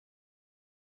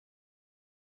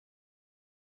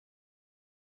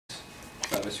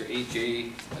Mr.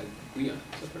 A.J. Guillon.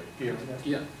 Is that right? Guillon.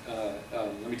 Guillon.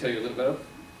 Let me tell you a little bit about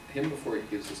him before he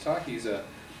gives his talk. He's a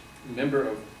member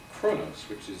of Khronos,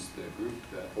 which is the group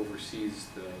that oversees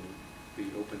the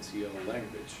OpenCL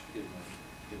language in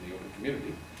the open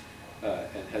community,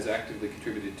 and has actively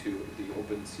contributed to the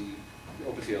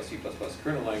OpenCL C++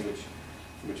 kernel language,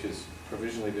 which has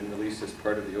provisionally been released as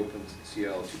part of the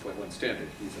OpenCL 2.1 standard.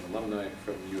 He's an alumni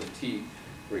from U of T,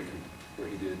 where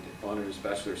he did honors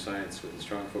Bachelor of Science with a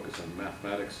strong focus on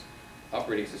mathematics,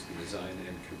 operating system design,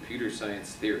 and computer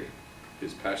science theory.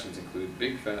 His passions include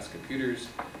big, fast computers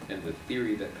and the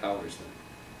theory that powers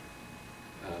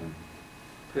them.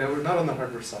 Yeah, we're not on the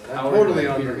hardware side. I'm totally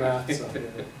on the math side.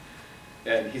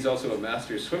 Yeah. And he's also a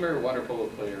master swimmer, water polo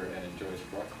player, and enjoys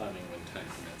rock climbing when time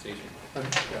permits.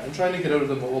 I'm trying to get out of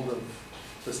the mold of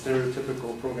the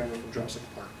stereotypical programmer from Jurassic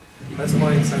Park. That's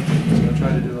my incentive. I'm going to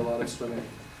try to do a lot of swimming.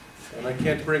 And I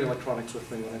can't bring electronics with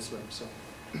me when I swim, so.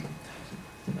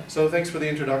 So thanks for the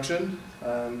introduction.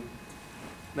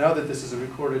 Now that this is a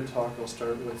recorded talk, I'll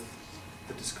start with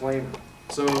the disclaimer.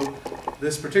 So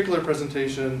this particular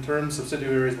presentation, terms,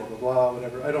 subsidiaries, blah, blah, blah,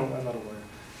 whatever, I'm not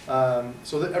aware.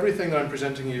 So that everything that I'm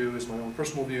presenting you is my own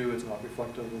personal view. It's not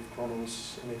reflective of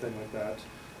Khronos, anything like that.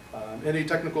 Any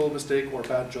technical mistake or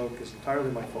bad joke is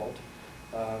entirely my fault.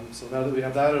 So now that we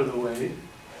have that out of the way,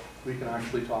 we can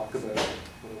actually talk about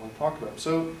what I want to talk about.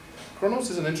 So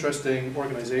Khronos is an interesting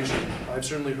organization. I've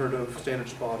certainly heard of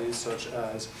standards bodies such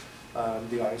as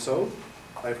the ISO.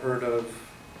 I've heard of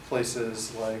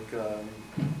places like,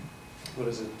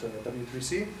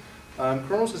 W3C.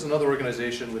 Khronos is another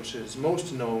organization which is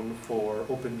most known for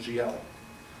OpenCL.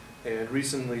 And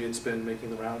recently it's been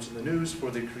making the rounds in the news for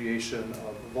the creation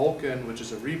of Vulkan, which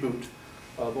is a reboot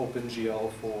of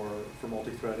OpenCL for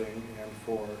multi-threading and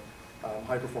for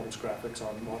high-performance graphics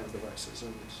on modern devices.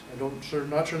 And I'm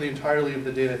not sure the entirety of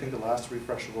the data. I think the last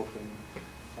refresh of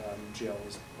OpenCL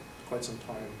is quite some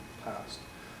time past.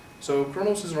 So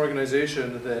Khronos is an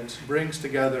organization that brings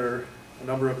together a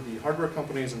number of the hardware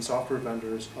companies and software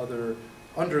vendors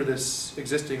under this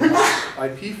existing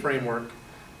IP framework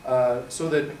so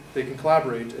that they can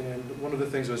collaborate. And one of the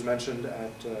things that was mentioned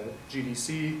at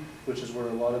GDC, which is where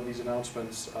a lot of these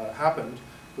announcements happened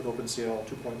with OpenCL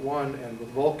 2.1 and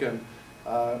with Vulkan,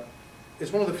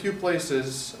 is one of the few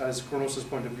places, as Khronos'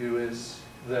 point of view is,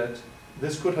 that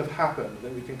this could have happened,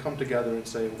 that we can come together and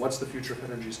say, what's the future of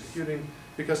heterogeneous computing,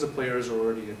 because the players are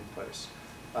already in place.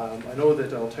 I know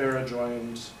that Altera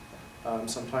joined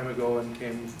some time ago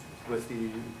and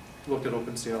looked at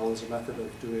OpenCL as a method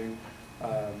of doing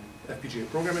FPGA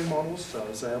programming models.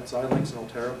 Xilinx and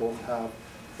Altera both have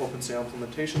OpenCL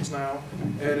implementations now.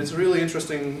 And it's a really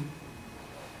interesting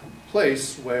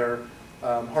place where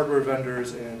hardware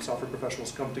vendors and software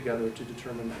professionals come together to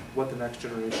determine what the next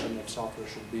generation of software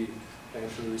should be. And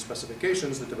through these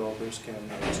specifications, the developers can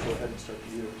just go ahead and start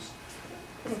to use.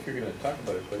 I don't know if you're going to talk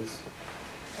about it, but I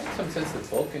have some sense that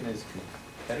Vulkan is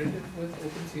competitive with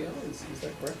OpenCL. Is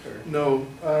that correct? Or? No.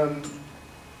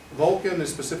 Vulkan is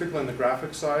specifically on the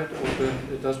graphics side.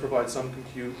 It does provide some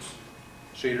compute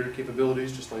shader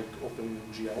capabilities, just like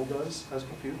OpenGL has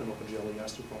compute, and OpenGL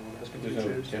ES 2.1 has compute shaders.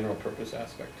 There's no general purpose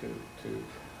aspect to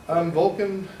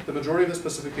Vulkan, the majority of the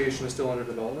specification is still under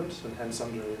development, and hence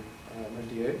under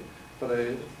NDA. But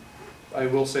I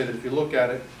will say that if you look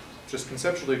at it, just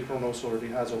conceptually, Khronos already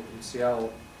has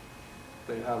OpenCL.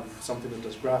 They have something that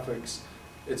does graphics.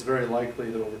 It's very likely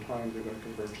that over time they're going to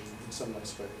converge in some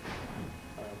nice way.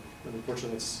 And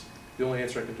unfortunately, that's the only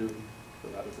answer I can do for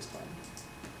that at this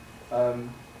time.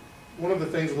 One of the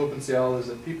things with OpenCL is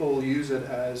that people use it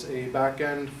as a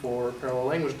backend for parallel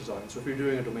language design. So if you're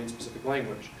doing a domain-specific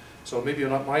language, so maybe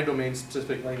not my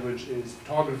domain-specific language is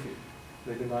photography.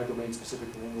 Maybe my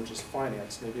domain-specific language is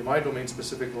finance. Maybe my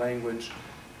domain-specific language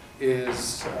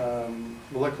is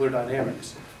molecular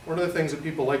dynamics. One of the things that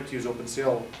people like to use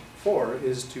OpenCL for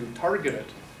is to target it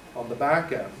on the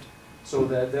back end so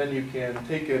that then you can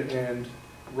take it and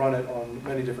run it on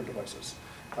many different devices.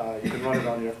 You can run it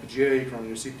on your FPGA, you can run it on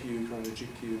your CPU, you can run it on your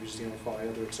GPU, your UniFi,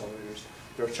 other accelerators.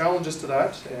 There are challenges to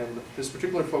that, and this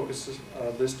particular focus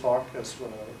of this talk has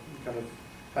kind of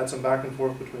had some back and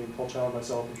forth between Paul Chow and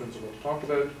myself in terms of what to talk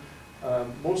about.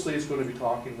 Mostly it's going to be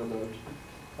talking about,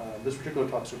 this particular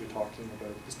talk is going to be talking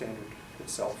about the standard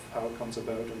itself, how it comes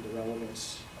about, and the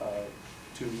relevance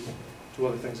to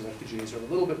other things in FPGAs are a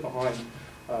little bit behind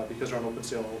because they're on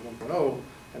OpenCL 1.0,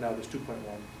 and now there's 2.1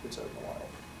 that's out in the wild.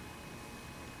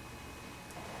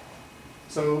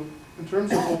 So in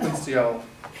terms of OpenCL,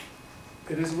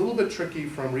 it is a little bit tricky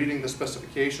from reading the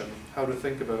specification how to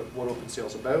think about what OpenCL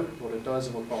is about, what it does,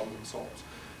 and what problems it solves.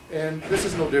 And this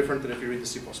is no different than if you read the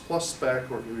C++ spec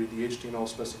or if you read the HTML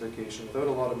specification. Without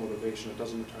a lot of motivation, it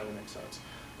doesn't entirely make sense.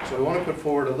 So I want to put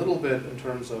forward a little bit in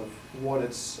terms of what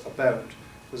it's about,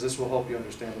 because this will help you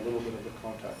understand a little bit of the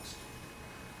context.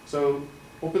 So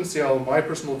OpenCL, my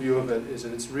personal view of it is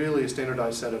that it's really a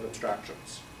standardized set of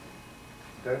abstractions.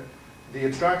 Okay? The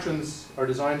abstractions are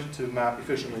designed to map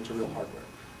efficiently to real hardware.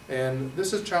 And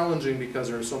this is challenging because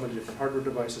there are so many different hardware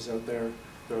devices out there.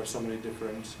 There are so many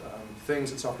different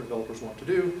things that software developers want to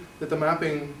do that the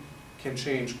mapping can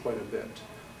change quite a bit.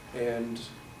 And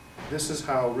this is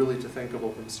how really to think of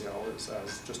OpenCL is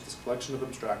as just this collection of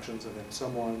abstractions, and then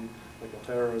someone like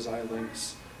Altera,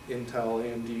 Xilinx, Intel,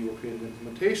 AMD will create an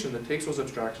implementation that takes those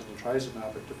abstractions and tries to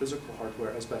map it to physical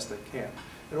hardware as best they can.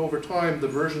 And over time, the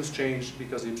versions change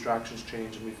because the abstractions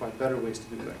change and we find better ways to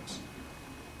do things.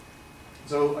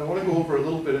 So I want to go over a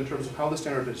little bit in terms of how the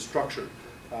standard is structured.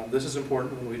 This is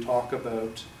important when we talk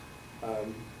about,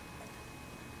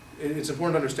 it's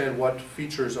important to understand what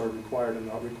features are required and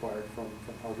not required from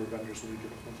hardware vendors when we do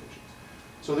implementations.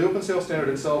 So the OpenCL standard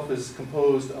itself is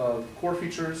composed of core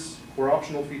features, core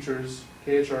optional features,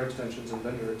 KHR extensions, and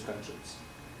vendor extensions.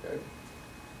 Okay?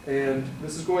 And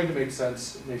this is going to make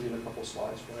sense maybe in a couple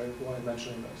slides why I'm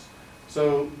mentioning this.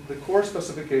 So the core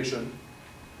specification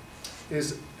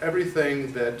is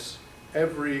everything that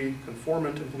every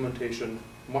conformant implementation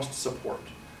must support.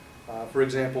 For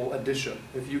example, addition.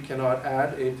 If you cannot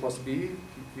add A plus B,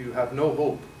 you have no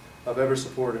hope of ever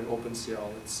supporting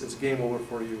OpenCL. It's game over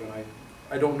for you, and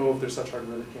I don't know if there's such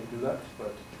hardware that can't do that,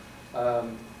 but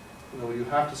you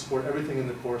have to support everything in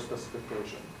the core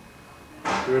specification.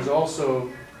 There's also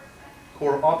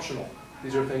core optional.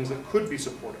 These are things that could be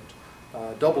supported.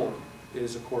 Double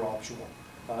is a core optional.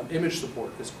 Image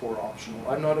support is core optional.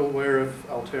 I'm not aware if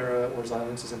Altera or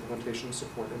Xilinx's implementations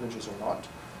support images or not.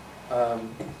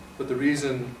 But the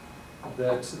reason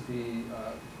that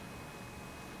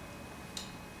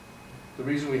the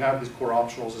reason we have these core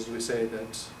optionals is we say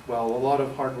that, well, a lot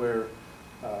of hardware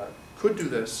could do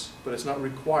this, but it's not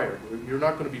required. You're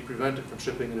not going to be prevented from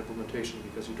shipping an implementation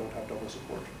because you don't have double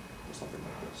support or something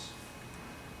like this.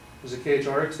 There's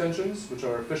the KHR extensions, which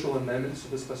are official amendments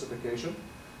to the specification.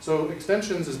 So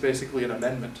extensions is basically an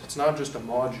amendment. It's not just a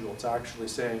module. It's actually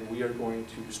saying we are going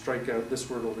to strike out this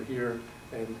word over here,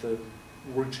 and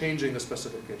we're changing the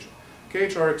specification.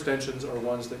 KHR extensions are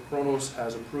ones that Khronos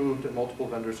has approved and multiple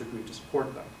vendors agreed to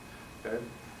support them. Okay?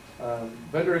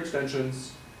 Vendor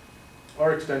extensions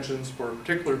are extensions for a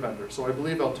particular vendor. So I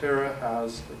believe Altera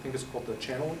has, I think it's called the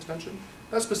channel extension.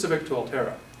 That's specific to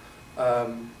Altera.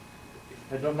 I'm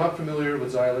not familiar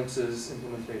with Xilinx's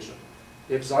implementation.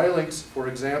 If Xilinx, for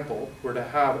example, were to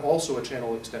have also a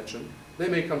channel extension, they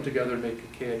may come together and make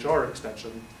a KHR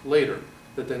extension later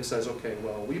that then says, okay,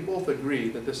 well, we both agree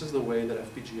that this is the way that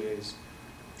FPGAs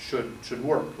should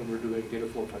work when we're doing data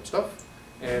flow type stuff.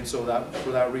 And so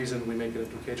for that reason, we make it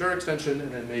into a KHR extension,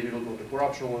 and then maybe it'll go into core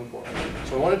optional and core.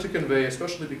 So I wanted to convey,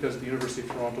 especially because the University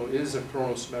of Toronto is a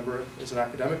Khronos member, is an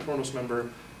academic Khronos member,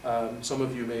 some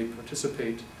of you may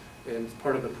participate in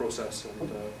part of the process,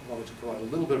 and I wanted to provide a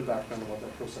little bit of background on what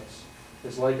that process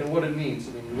is like and what it means.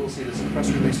 I mean, you will see this in press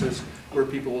releases where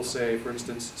people will say, for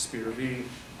instance, SPIR-V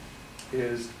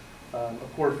is a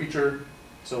core feature,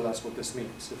 so that's what this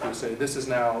means. If we say this is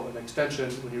now an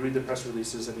extension, when you read the press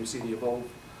releases and you see the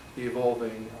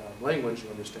evolving language,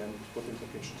 you understand what the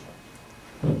implications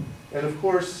are. And of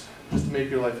course, just to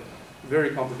make your life very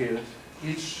complicated,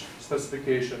 each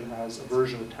specification has a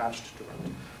version attached to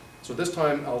it. So this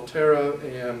time, Altera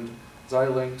and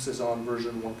Xilinx is on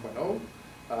version 1.0.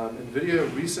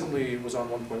 NVIDIA recently was on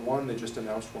 1.1. They just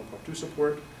announced 1.2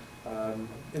 support.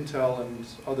 Intel and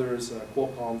others,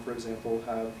 Qualcomm, for example,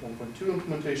 have 1.2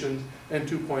 implementations, and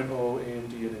 2.0,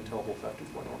 AMD and Intel both have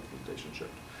 2.0 implementation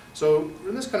shipped. So we're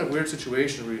in this kind of weird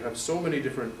situation where you have so many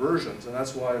different versions, and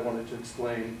that's why I wanted to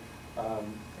explain,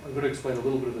 I'm going to explain a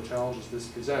little bit of the challenges this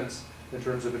presents in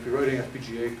terms of if you're writing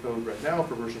FPGA code right now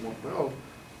for version 1.0,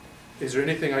 is there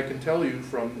anything I can tell you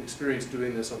from experience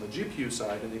doing this on the GPU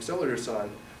side and the accelerator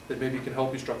side that maybe can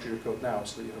help you structure your code now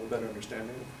so that you have a better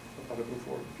understanding of how to move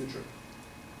forward in the future?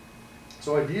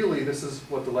 So ideally, this is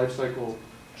what the life cycle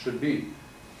should be.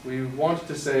 We want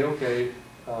to say, okay,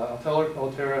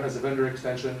 Altera has a vendor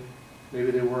extension.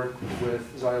 Maybe they work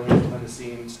with Xilinx behind the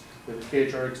scenes with a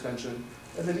KHR extension.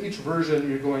 And then each version,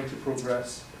 you're going to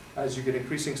progress as you get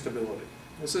increasing stability.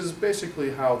 This is basically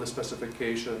how the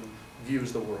specification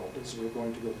views the world, is we're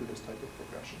going to go through this type of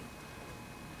progression.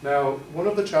 Now, one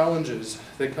of the challenges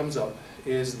that comes up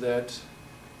is that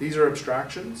these are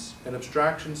abstractions, and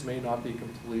abstractions may not be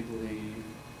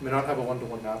may not have a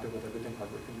one-to-one mapping with everything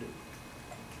hardware can do.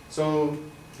 So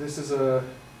this is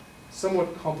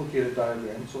somewhat complicated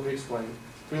diagram, so let me explain.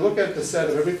 If we look at the set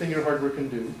of everything your hardware can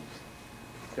do,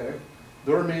 okay,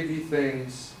 there may be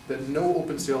things that no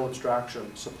OpenCL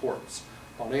abstraction supports.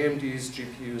 On AMD's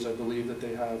GPUs, I believe that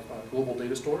they have a global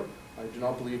data store. I do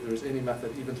not believe there's any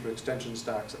method, even through extensions,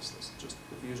 to access this. Just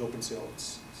if you use OpenCL,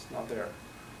 it's not there.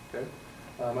 Okay?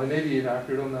 I may be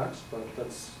inaccurate on that, but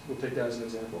we'll take that as an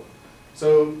example.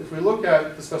 So if we look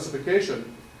at the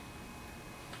specification,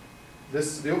 the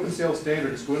OpenCL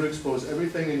standard is going to expose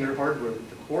everything in your hardware that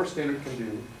the core standard can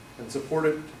do and support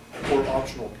it core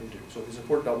optional can do. So if you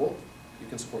support double, you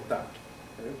can support that.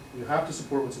 Okay? You have to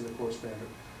support what's in the core standard.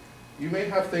 You may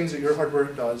have things that your hardware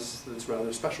does that's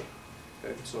rather special.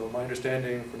 Okay? So my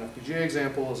understanding from an FPGA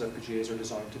example is FPGAs are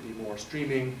designed to be more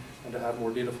streaming and to have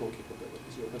more data flow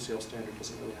capabilities. The OpenCL standard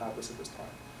doesn't really have this at this time.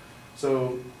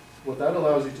 So what that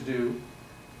allows you to do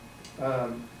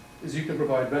is you can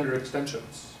provide vendor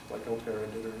extensions, like Altera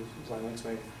did or Xilinx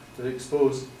may, that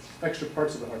expose extra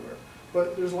parts of the hardware.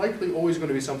 But there's likely always going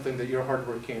to be something that your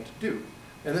hardware can't do.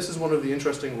 And this is one of the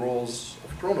interesting roles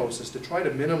of Khronos, is to try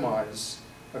to minimize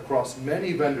across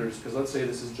many vendors, because let's say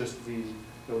this is just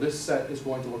this set is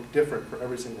going to look different for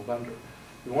every single vendor.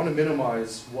 We want to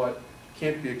minimize what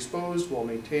can't be exposed while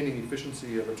maintaining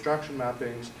efficiency of abstraction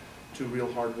mappings to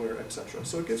real hardware, etc.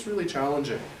 So it gets really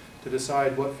challenging to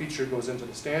decide what feature goes into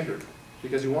the standard,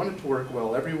 because you want it to work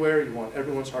well everywhere, you want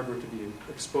everyone's hardware to be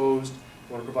exposed,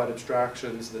 you want to provide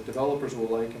abstractions that developers will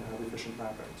like and have efficient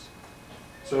mappings.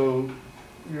 So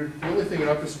the only thing you're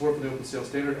not going to support for the OpenCL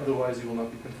standard, otherwise you will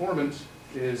not be conformant,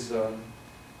 is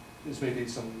maybe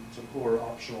some core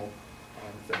optional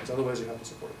things. Otherwise you have to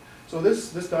support it. So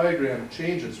this diagram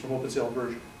changes from OpenCL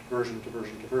version to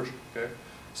version. Okay?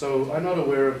 So I'm not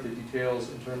aware of the details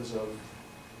in terms of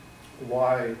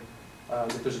why,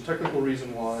 if there's a technical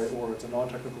reason why, or it's a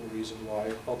non-technical reason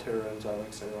why Altera and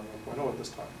Xilinx say on 1.0 at this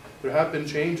time. There have been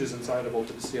changes inside of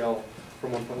OpenCL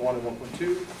from 1.1 and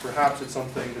 1.2. Perhaps it's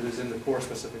something that is in the core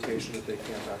specification that they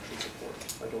can't actually support.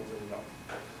 I don't really know.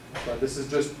 But this is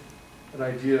just an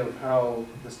idea of how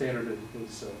the standard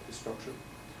is structured.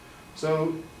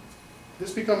 So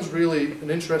this becomes really an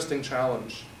interesting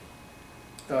challenge.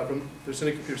 If there's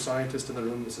any computer scientist in the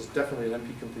room, this is definitely an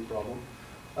NP-complete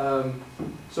problem.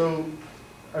 So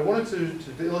I wanted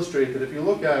to illustrate that if you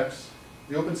look at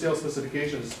the OpenCL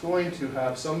specification, it's going to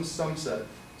have some subset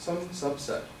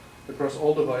across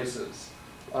all devices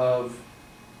of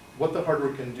what the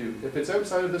hardware can do. If it's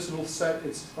outside of this little set,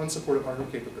 it's unsupported hardware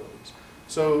capabilities.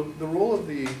 So the role of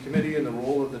the committee and the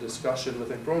role of the discussion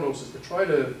within Khronos is to try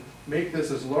to make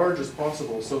this as large as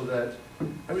possible so that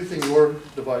everything your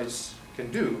device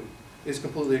can do is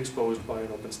completely exposed by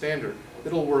an open standard.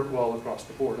 It'll work well across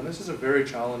the board. And this is a very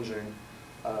challenging,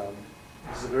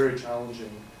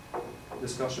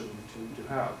 discussion to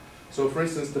have. So for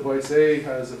instance, device A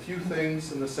has a few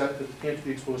things in the set that can't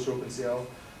be exposed to OpenCL.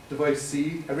 Device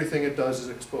C, everything it does is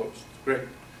exposed. Great.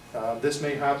 This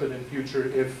may happen in future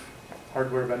if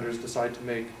hardware vendors decide to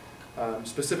make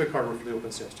specific hardware for the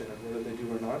OpenCL standard. Whether they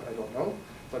do or not, I don't know.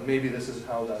 But maybe this is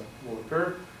how that will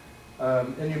occur.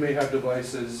 And you may have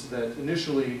devices that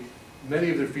initially,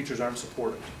 many of their features aren't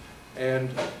supported. And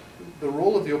the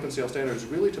role of the OpenCL standard is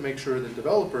really to make sure that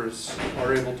developers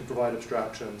are able to provide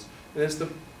abstractions. And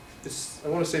I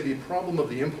want to say the problem of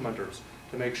the implementers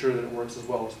to make sure that it works as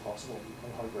well as possible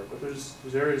on hardware. But there's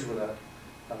areas where that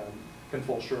can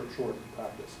fall short in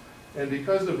practice. And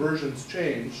because the versions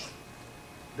change,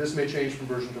 this may change from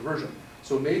version to version.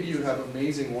 So maybe you have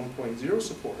amazing 1.0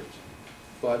 support,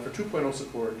 but for 2.0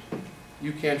 support,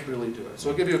 you can't really do it. So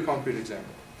I'll give you a concrete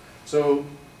example. So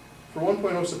for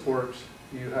 1.0 support,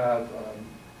 you have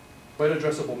byte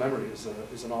addressable memory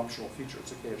is an optional feature.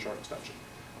 It's a KHR extension.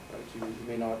 Right? You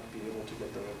may not be able to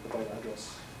get the byte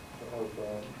address of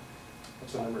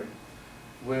some memory.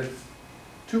 With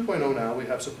 2.0 now, we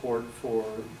have support for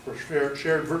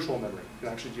shared virtual memory. You can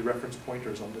actually dereference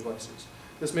pointers on devices.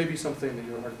 This may be something that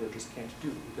your hardware just can't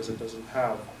do because it doesn't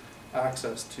have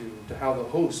access to how the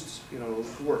host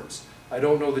works. I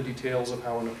don't know the details of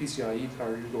how on a PCIe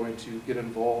card you're going to get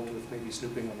involved with maybe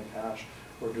snooping on the cache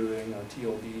or doing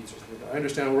TLBs or something like that. I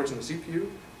understand how it works on the CPU.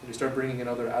 When you start bringing in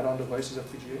other add-on devices,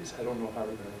 FPGAs, I don't know how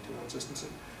you're going to maintain consistency.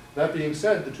 That being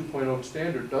said, the 2.0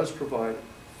 standard does provide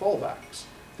fallbacks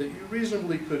that you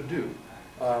reasonably could do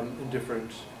in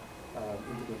different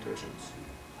implementations.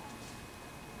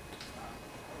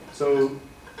 So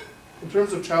in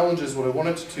terms of challenges, what I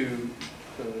wanted to,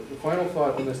 the final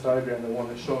thought on this diagram that I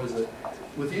wanted to show is that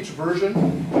with each version,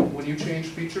 when you change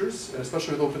features, and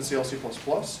especially with OpenCL C++,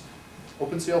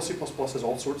 OpenCL C++ has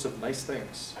all sorts of nice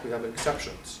things. We have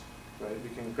exceptions, right? We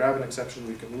can grab an exception,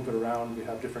 we can move it around, we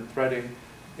have different threading.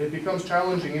 it becomes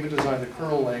challenging even to design the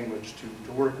kernel language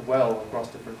to work well across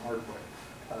different hardware.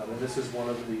 And this is one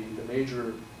of the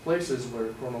major places where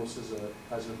Khronos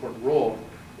has an important role,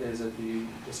 is that the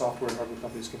software and hardware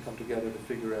companies can come together to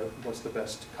figure out what's the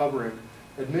best covering,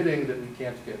 admitting that we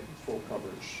can't get full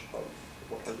coverage of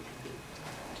what hardware can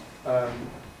do.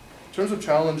 In terms of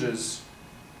challenges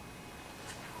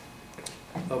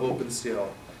of OpenCL,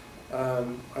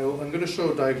 I'm going to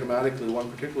show diagrammatically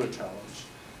one particular challenge,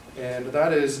 and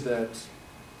that is that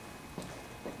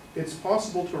it's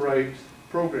possible to write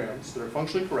programs that are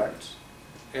functionally correct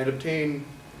and obtain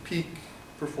peak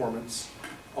performance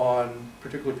on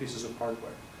particular pieces of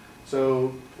hardware.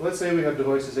 So let's say we have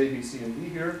devices A, B, C, and D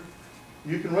here.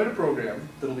 You can write a program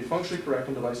that will be functionally correct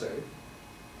on device A,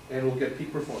 and will get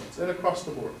peak performance, and across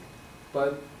the board.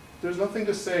 But there's nothing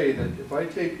to say that if I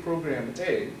take program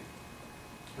A,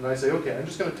 and I say, okay, I'm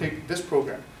just going to take this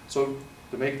program. So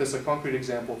to make this a concrete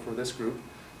example for this group,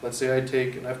 let's say I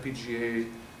take an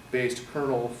FPGA-based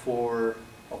kernel for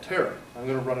Altera. I'm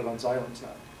going to run it on Xilinx now.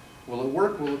 Will it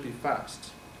work? Will it be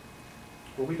fast?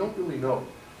 Well, we don't really know.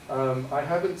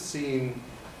 I've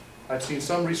seen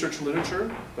some research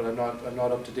literature, but I'm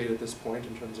not up to date at this point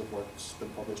in terms of what's been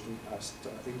published in the past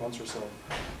 8 months or so.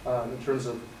 In terms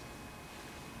of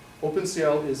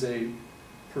OpenCL is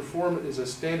a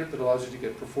standard that allows you to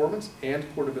get performance and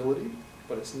portability,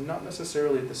 but it's not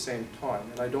necessarily at the same time,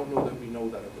 and I don't know that we know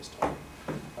that at this time.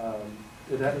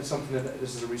 It's something that,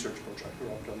 this is a research project, we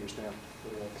have to understand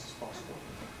whether this is possible.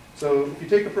 So if you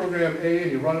take a program A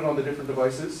and you run it on the different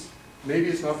devices, maybe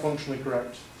it's not functionally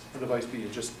correct for device B,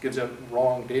 it just gives out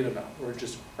wrong data map, or it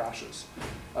just crashes.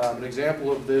 An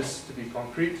example of this, to be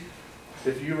concrete,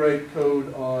 if you write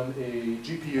code on a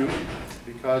GPU,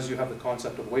 because you have the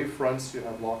concept of wavefronts, you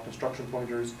have locked instruction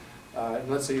pointers, and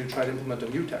let's say you try to implement a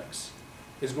mutex,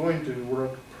 it's going to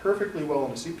work perfectly well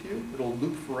on a CPU, it'll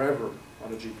loop forever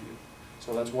on a GPU.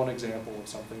 So that's one example of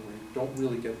something where you don't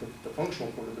really get the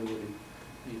functional portability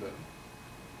even.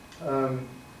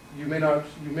 You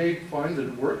may find that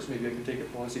it works, maybe I can take it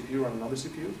from one CPU on another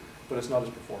CPU, but it's not as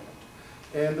performant.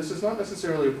 And this is not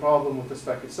necessarily a problem with the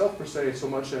spec itself per se, so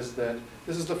much as that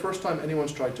this is the first time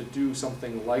anyone's tried to do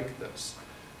something like this.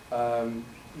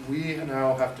 We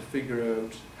now have to figure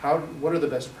out what are the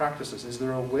best practices. Is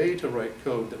there a way to write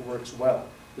code that works well?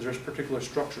 Is there a particular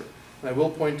structure? And I will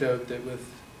point out that with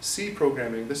C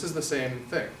programming, this is the same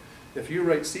thing. If you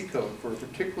write C code for a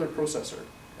particular processor,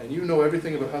 and you know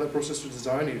everything about how that processor is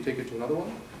designed, and you take it to another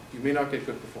one, you may not get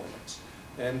good performance.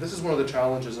 And this is one of the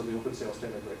challenges of the OpenCL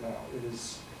standard right now. It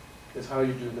is how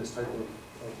you do this type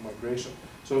of migration.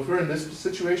 So if we're in this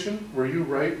situation where you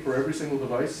write for every single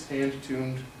device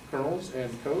hand-tuned kernels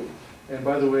and code, and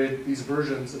by the way, these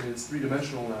versions, I mean, it's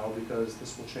three-dimensional now because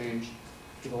this will change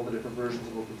with all the different versions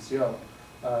of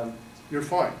OpenCL. You're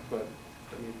fine, but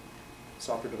I mean,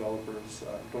 software developers,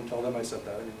 don't tell them I said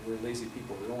that. I mean, we're lazy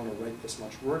people. We don't want to write this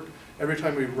much work. Every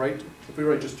time we write, if we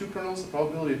write just 2 kernels, the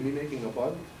probability of me making a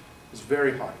bug is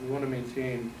very high. We want to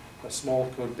maintain a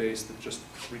small code base that just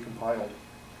recompiled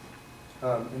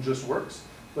and just works,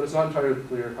 but it's not entirely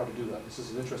clear how to do that. This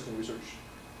is an interesting research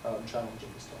challenge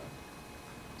at this time.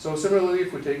 So similarly,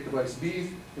 if we take device B,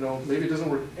 maybe it doesn't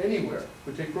work anywhere. If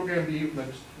we take program B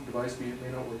next to device B, it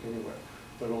may not work anywhere,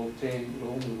 but it'll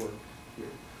only work here.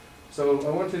 So I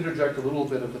want to interject a little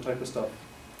bit of the type of stuff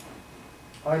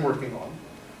I'm working on.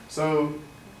 So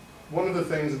one of the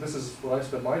things, and this is what I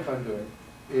spend my time doing,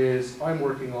 is I'm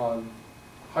working on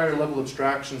higher level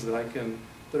abstractions that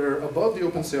are above the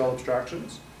OpenCL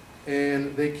abstractions,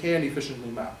 and they can efficiently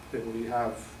map. We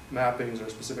have mappings that are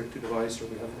specific to device, or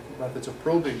we have methods of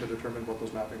probing to determine what those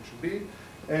mappings should be.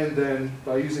 And then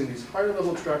by using these higher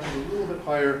level abstractions, a little bit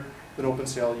higher than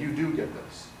OpenCL, you do get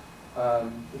this.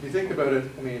 If you think about it,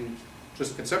 I mean,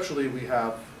 just conceptually, we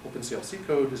have OpenCL C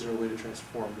code. Is there a way to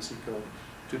transform the C code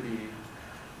to be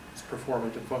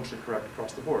performant and functionally correct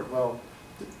across the board? Well,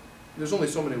 there's only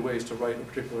so many ways to write a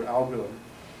particular algorithm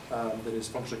that is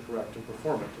functionally correct and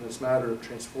performant, and it's a matter of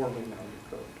transforming now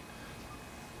your code.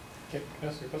 Okay, can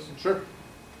I ask you a question? Sure.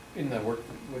 In the work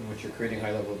in which you're creating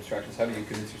high-level abstractions, how do you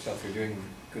convince yourself you're doing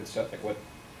good stuff? Like, what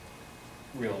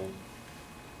real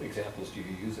examples do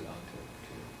you use it on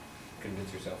to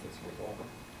convince yourself it's worthwhile?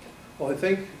 Well, I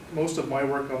think most of my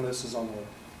work on this is on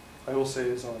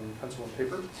pencil and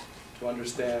paper, to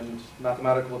understand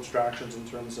mathematical abstractions in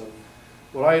terms of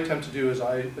what I attempt to do is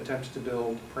I attempt to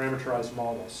build parameterized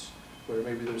models where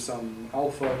maybe there's some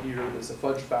alpha here, there's a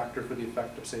fudge factor for the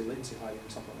effect of, say, latency hiding or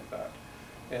something like that.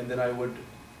 And then I would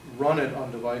run it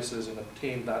on devices and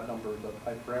obtain that number, but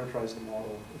I parameterize the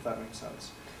model, if that makes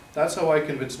sense. That's how I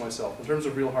convince myself. In terms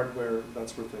of real hardware,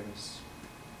 that's where things...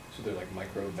 So they're like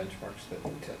micro benchmarks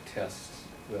that test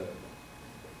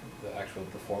the actual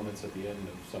performance at the end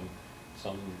of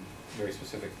some very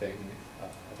specific thing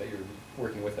that you're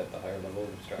working with at the higher level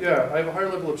of abstraction? Yeah, I have a higher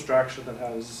level abstraction that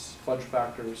has fudge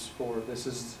factors for this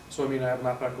is, so I mean I have a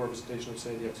mathematical representation of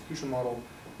say the execution model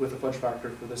with a fudge factor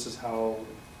for this is how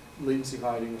latency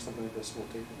hiding or something like this will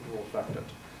affect it.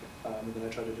 And then I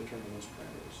try to determine those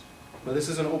parameters. But this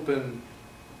is an open,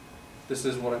 this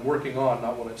is what I'm working on,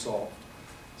 not what I've solved.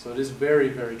 So it is very,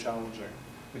 very challenging.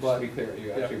 But But, just to be clear, are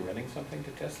you actually running something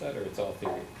to test that, or it's all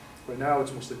theory? right now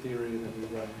it's mostly theory and then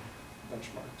we run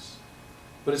benchmarks.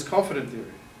 But it's confident theory.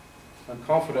 I'm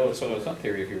confident. Well, so it's not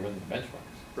theory if you run the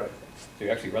benchmarks. Right. So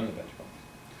you actually run the benchmarks.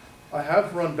 I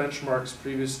have run benchmarks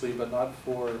previously, but not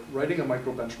for writing a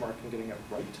micro benchmark and getting it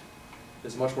right.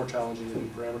 Is much more challenging than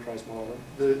doing parameterized modeling.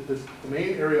 The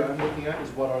main area I'm looking at is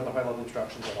what are the high-level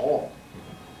abstractions at all,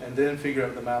 and then figure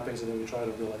out the mappings, and then we try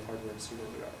to real-life hardware and see where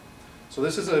we are. So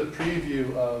this is a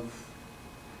preview of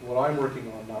what I'm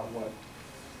working on, not what,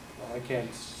 well, I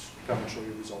can't come and show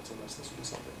you results on this. This will be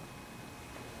something.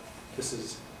 This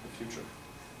is the future.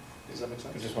 Does that make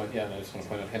sense? I just want to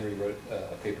point out, Henry wrote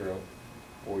a paper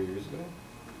 4 years ago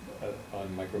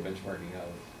on micro benchmarking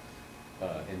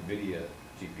of NVIDIA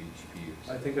GPUs.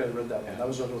 I think I read that one. Yeah. That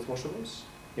was done with Motionless?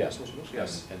 Yeah.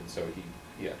 Yes. And so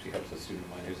he actually helps a student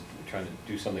of mine who's trying to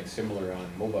do something similar on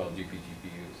mobile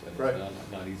GPUs, and Right.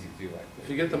 it's not easy to do actually. If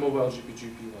you get the mobile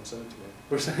GPU one, send it to me.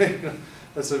 We're saying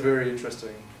that's a very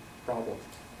interesting problem.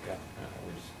 Yeah,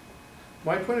 we're just,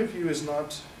 My point of view is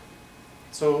not,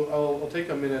 so I'll take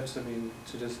a minute, I mean,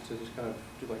 to just kind of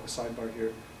do like a sidebar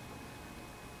here.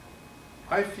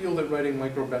 I feel that writing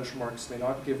micro benchmarks may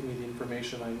not give me the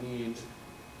information I need.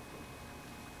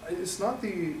 It's not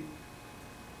the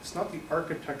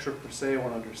architecture per se I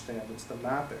want to understand, it's the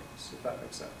mappings, if that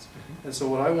makes sense. And so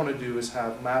what I want to do is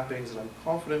have mappings that I'm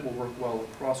confident will work well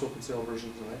across OpenCL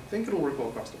versions, and I think it'll work well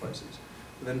across devices.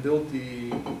 And then build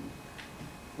the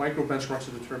micro benchmarks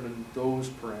to determine those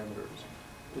parameters,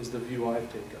 is the view I've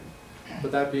taken.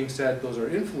 But that being said, those are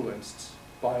influenced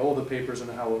by all the papers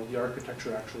and how the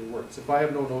architecture actually works. If I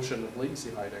have no notion of latency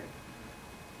hiding,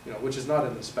 you know, which is not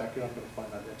in the spec, you're not going to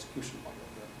find that in the execution model.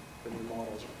 The new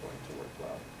models are going to work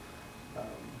well.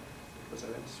 Was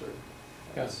that answered?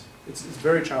 Yes. It's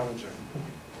very challenging.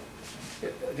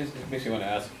 it just makes me want to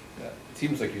ask, it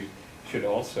seems like you should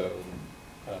also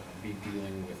be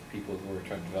dealing with people who are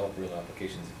trying to develop real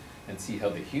applications and see how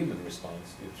the human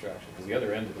responds to the abstraction. Because the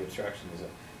other end of the abstraction is a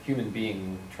human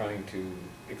being trying to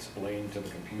explain to the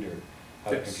computer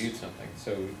how to compute something.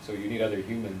 So you need other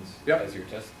humans as your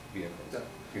test vehicles. Yep.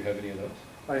 Do you have any of those?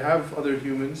 I have other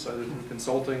humans, either through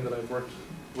consulting that I've worked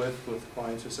with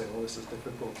clients who say, oh, this is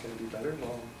difficult, can it be better?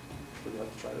 Well, would you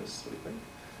like to try this, what do you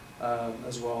think?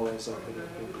 As well as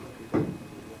people in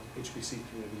the HPC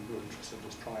community who are interested in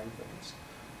just trying things.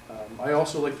 I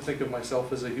also like to think of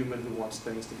myself as a human who wants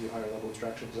things to be higher level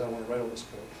abstraction because I don't want to write all this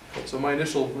code. So my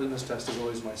initial litmus test is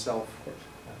always myself,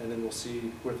 and then we'll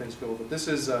see where things go. But this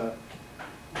is, I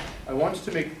wanted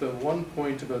to make the one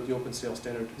point about the OpenCL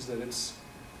standard is that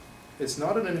it's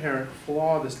not an inherent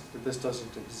flaw that this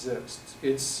doesn't exist.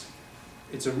 It's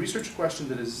a research question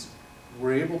that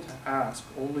we're able to ask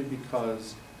only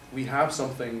because we have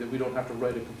something that we don't have to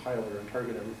write a compiler and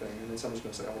target everything, and then someone's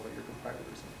going to say, oh, but your compiler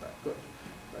isn't that good.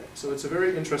 Right? So it's a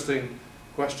very interesting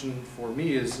question for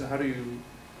me is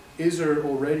is there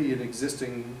already an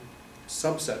existing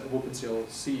subset of OpenCL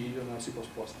C and now C++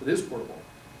 that is portable?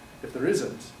 If there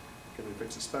isn't, can we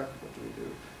fix the spec? What do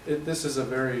we do? This is a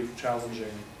very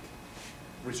challenging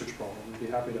research problem. I'd be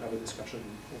happy to have a discussion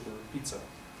over pizza,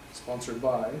 sponsored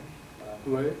by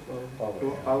Huawei.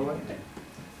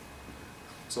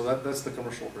 So that's the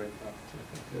commercial break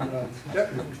now. Yeah.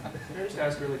 Can I just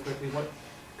ask really quickly, what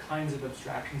kinds of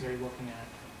abstractions are you looking at?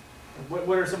 What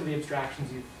are some of the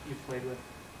abstractions you've played with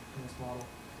in this model?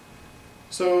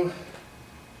 So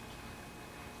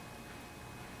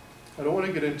I don't want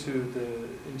to get into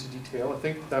detail. I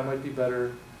think that might be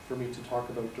better for me to talk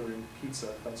about during pizza,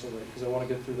 if that's all right, because I want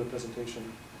to get through the presentation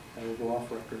and we'll go off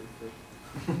record.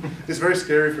 It's very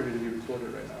scary for me to be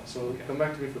recorded right now. So come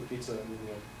back to me for pizza and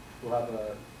we'll have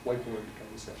a whiteboard kind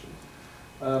of discussion.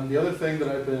 The other thing that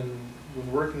I've been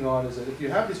working on is that if you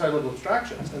have these high-level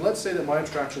abstractions, and let's say that my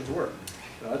abstractions work,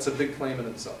 that's a big claim in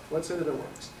itself. Let's say that it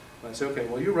works. And I say, okay,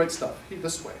 well, you write stuff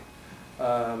this way,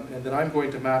 and then I'm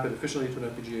going to map it efficiently to an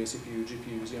FPGA, CPU,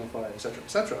 GPU, Xeon Phi, et cetera,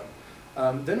 et cetera.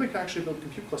 Then we can actually build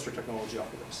compute cluster technology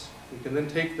off of this. We can then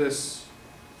take this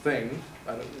thing,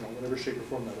 whatever shape or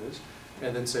form that is,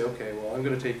 and then say, okay, well, I'm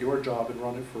going to take your job and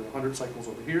run it for 100 cycles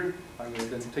over here. I'm going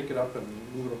to then take it up and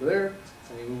move it over there,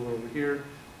 and move it over here.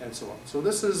 and so on. So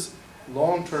this is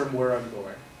long-term where I'm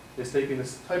going, is taking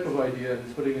this type of idea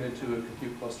and putting it into a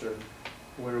compute cluster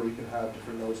where we can have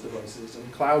different nodes devices.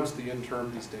 And cloud's the in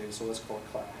term these days, so let's call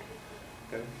it cloud.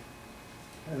 Okay?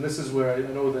 And this is where I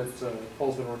know that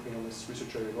Paul's been working on this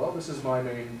research area well. This is my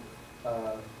main,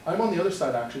 I'm on the other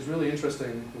side actually. It's really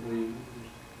interesting when we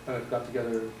kind of got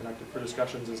together and connected for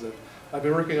discussions, is that I've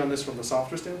been working on this from the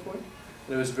software standpoint.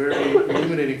 And it was very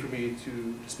illuminating for me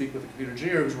to speak with a computer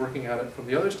engineer who's working at it from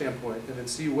the other standpoint and then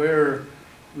see where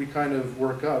we kind of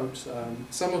work out.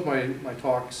 Some of my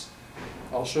talks,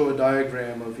 I'll show a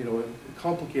diagram of, a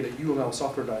complicated UML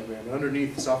software diagram, and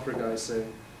underneath the software guys say,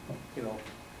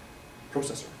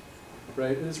 processor,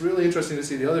 right? And it's really interesting to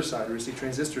see the other side, where you see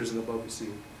transistors and above you see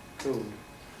code.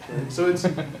 Right? So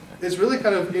it's really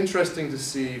kind of interesting to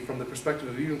see from the perspective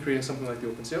of even creating something like the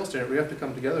OpenCL standard, we have to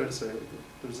come together and say,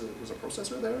 there's a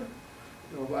processor there?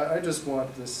 I just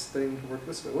want this thing to work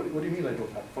this way. What do you mean I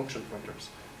don't have function pointers?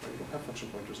 Right? You don't have function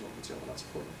pointers in OpenCL, and that's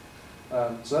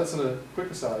important. So that's a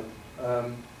quick aside.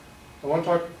 I want to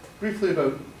talk briefly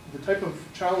about the type of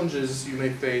challenges you may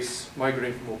face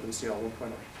migrating from OpenCL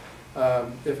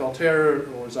 1.0. If Altera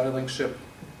or Xilinx ship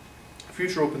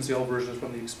future OpenCL versions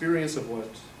from the experience of what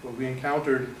we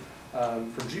encountered from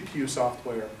GPU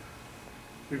software,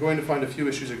 you're going to find a few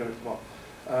issues are going to come up.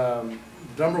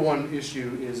 Number one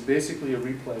issue is basically a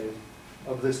replay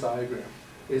of this diagram.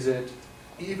 Is it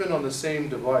even on the same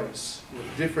device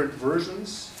with different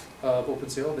versions of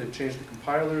OpenCL, they've changed the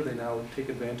compiler, they now take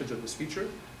advantage of this feature,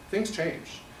 things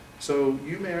change. So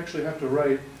you may actually have to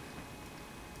write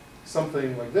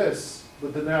something like this,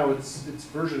 but then now it's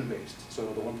version based. So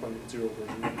the 1.0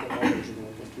 version, 1.1 version, the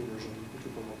 1.2 version, the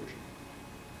 2.1 version.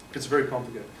 It's very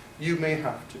complicated. You may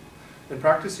have to. In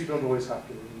practice, you don't always have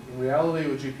to. In reality,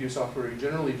 with GPU software, you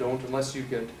generally don't unless you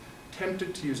get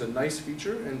tempted to use a nice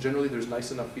feature, and generally there's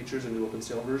nice enough features in the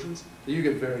OpenCL versions that you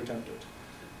get very tempted,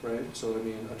 right? So I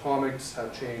mean, atomics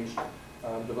have changed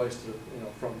device to,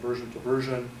 from version to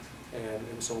version,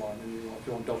 and so on. And if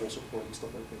you want double support and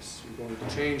stuff like this, you're going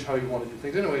to change how you want to do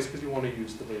things anyways because you want to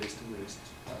use the latest and greatest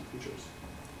features.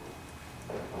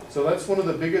 So that's one of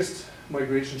the biggest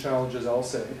migration challenges, I'll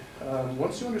say.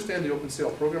 Once you understand the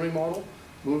OpenCL programming model,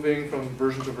 moving from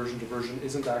version to version to version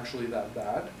isn't actually that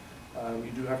bad.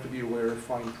 You do have to be aware of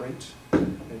fine print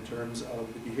in terms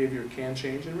of the behavior can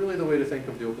change, and really the way to think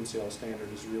of the OpenCL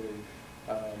standard is really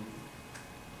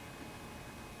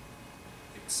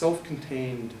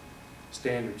self-contained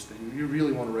standards that you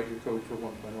really want to write your code for 1.0,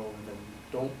 and then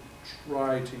don't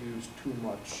try to use too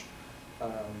much.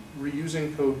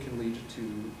 Reusing code can lead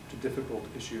to difficult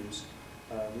issues.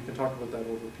 We can talk about that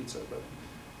over pizza, but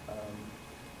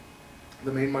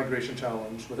the main migration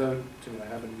challenge, without, I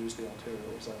haven't used the Altera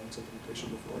or Xilinx implementation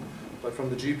before, but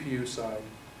from the GPU side,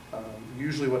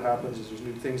 usually what happens is there's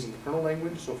new things in the kernel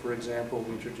language. So for example,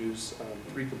 we introduce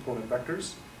 3-component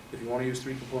vectors. If you want to use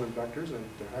 3-component vectors, and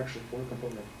they're actually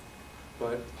 4-component,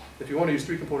 but if you want to use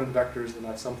 3-component vectors, then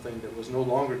that's something that was no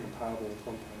longer compatible with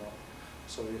 1.0.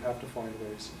 So you have to find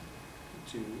ways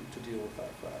to deal with that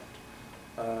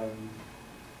fact.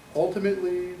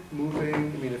 Ultimately,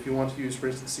 moving, if you want to use, for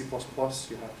instance, C++, you have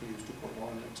to use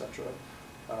 2.1, etc.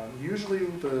 Usually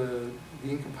the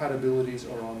incompatibilities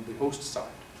are on the host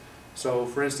side. So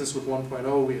for instance, with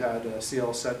 1.0, we had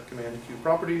CL set command queue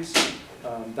properties.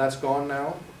 That's gone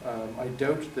now. I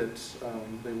doubt that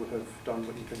they would have done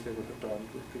what you think they would have done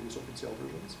with previous OpenCL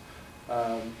versions.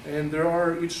 And there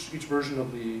are, each version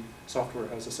of the software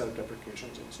has a set of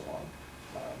deprecations and so on.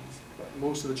 But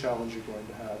most of the challenge you're going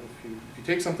to have, if you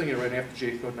take something and write an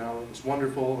FPGA code now, it's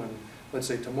wonderful, and let's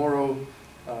say tomorrow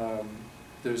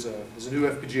there's a new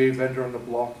FPGA vendor on the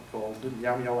block called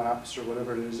Yum Yum Apps or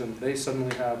whatever it is, and they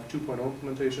suddenly have 2.0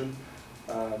 implementation.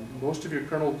 Most of your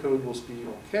kernel code will be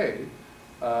okay.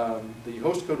 The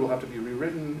host code will have to be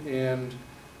rewritten, and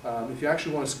if you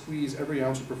actually want to squeeze every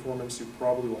ounce of performance, you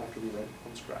probably will have to rewrite it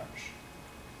from scratch.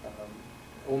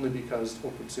 Only because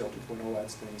OpenCL 2.0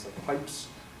 adds things like pipes,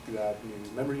 you add new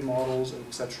memory models,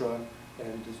 etc.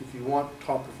 And if you want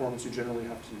top performance, you generally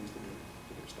have to use the new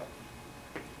stuff.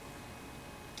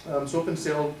 So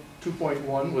OpenCL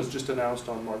 2.1 was just announced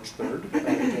on March 3rd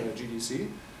at GDC.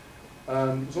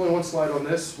 There's only one slide on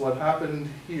this. What happened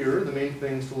here, the main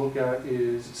things to look at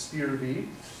is SPIR-V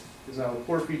is now a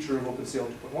core feature of OpenCL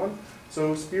 2.1.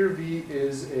 So SPIR-V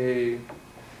is an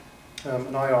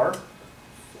IR.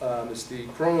 It's the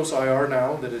Khronos IR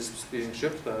now that is being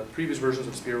shipped. The previous versions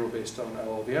of SPIR were based on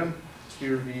LLVM.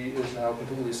 SPIR-V is now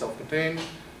completely self-contained,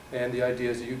 and the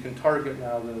idea is that you can target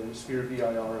now the SPIR-V IR,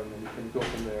 and then you can go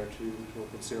from there to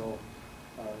OpenCL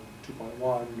 2.1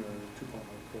 or 2.1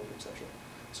 code, etc.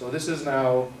 So this is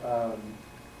now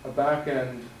a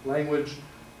back-end language,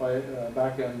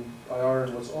 back-end IR.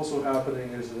 And what's also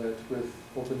happening is that with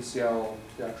OpenCL,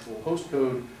 the actual host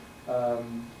code,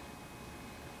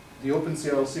 the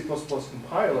OpenCL C++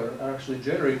 compiler actually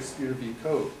generates SPIR-V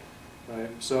code, right?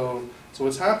 So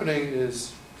what's happening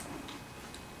is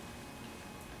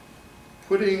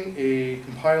putting a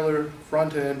compiler,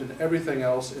 front end, and everything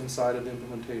else inside of the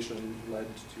implementation led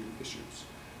to issues.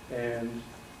 And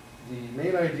the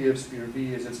main idea of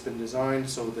SPIR-V is it's been designed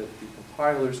so that the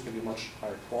compilers can be much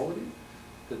higher quality,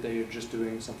 that they are just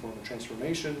doing some form of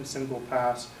transformation, single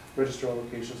pass, register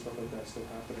allocation, stuff like that still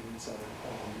happening inside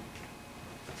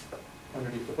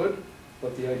underneath the hood.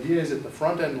 But the idea is that the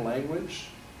front end language,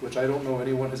 which I don't know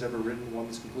anyone has ever written one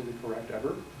that's completely correct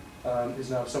ever, is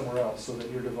now somewhere else, so that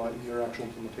your actual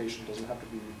implementation doesn't have to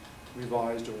be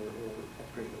revised or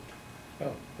upgraded.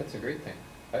 Oh, that's a great thing.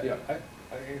 Yeah.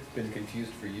 I've been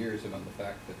confused for years about the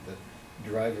fact that the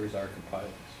drivers are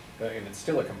compilers. And it's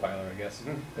still a compiler, I guess,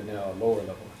 but now a lower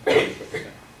level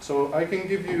compiler. So I can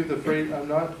give you the phrase,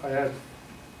 I have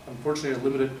unfortunately a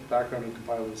limited background in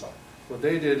compiler design. What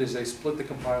they did is they split the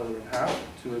compiler in half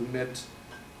to admit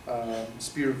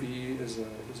SPIR-V is an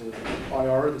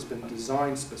IR that's been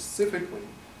designed specifically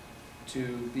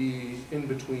to be in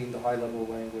between the high-level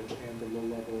language and the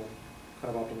low-level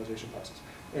kind of optimization process.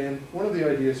 And one of the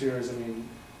ideas here is, I mean,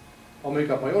 I'll make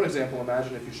up my own example.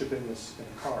 Imagine if you ship in this in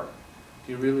a car.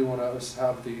 Do you really want to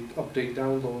have the update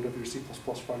download of your C++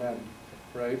 front end,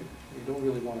 right? You don't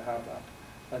really want to have that.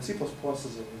 And C++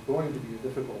 is going to be a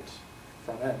difficult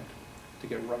front end to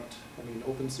get right. I mean,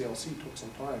 OpenCL C took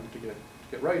some time to get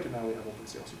right, and now we have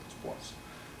OpenCL C++,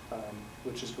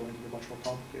 which is going to be much more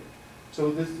complicated.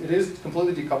 So it is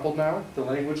completely decoupled now. The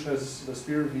language the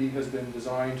SPIR-V has been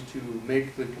designed to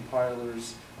make the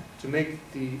compilers, to make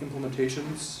the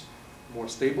implementations more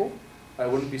stable. I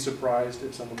wouldn't be surprised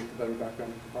if someone with a better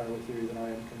background in compiler theory than I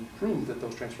am can prove that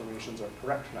those transformations are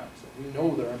correct now. So we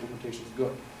know their implementation is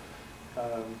good.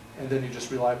 And then you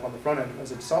just rely upon the front end.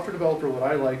 As a software developer, what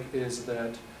I like is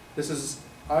that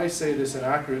I say this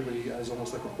inaccurately as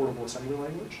almost like a portable assembly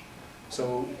language.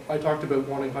 So I talked about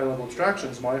wanting high-level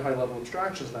abstractions. My high-level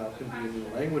abstractions now can be a new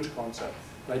language concept.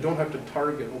 And I don't have to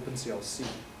target OpenCL C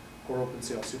or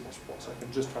OpenCL C++. I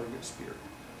can just target SPIR.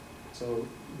 So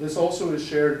this also is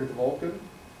shared with Vulkan.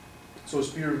 So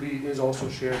SPIR-V is also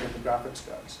shared with the graphics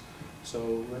guys.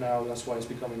 So that's why it's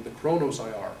becoming the Khronos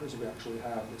IR, as we actually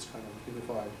have this kind of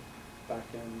unified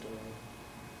back-end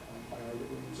IR that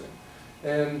we're using.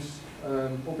 And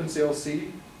OpenCL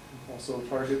C also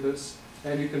target this.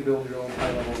 And you can build your own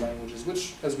high-level languages,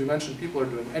 which, as we mentioned, people are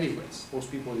doing anyways. Most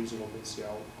people using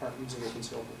OpenCL aren't using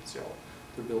OpenCL.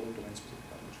 They're building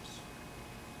domain-specific languages.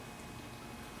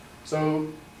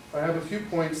 So I have a few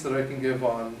points that I can give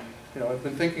on, I've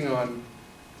been thinking on,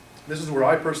 this is where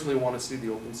I personally want to see the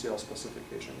OpenCL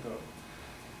specification go.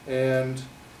 And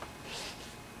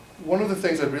one of the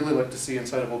things I'd really like to see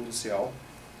inside of OpenCL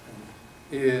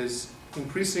is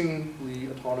increasingly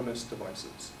autonomous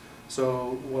devices.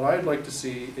 So what I'd like to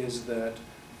see is that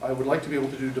I would like to be able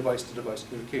to do device-to-device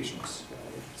communications.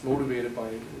 It's motivated by,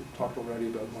 we talked already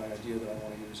about my idea that I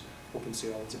want to use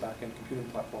OpenCL as a back-end computing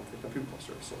platform for compute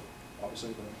clusters. So obviously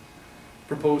I'm going to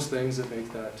propose things that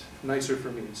make that nicer for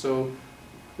me. So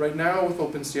right now with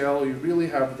OpenCL, you really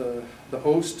have the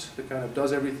host that kind of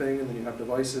does everything, and then you have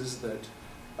devices that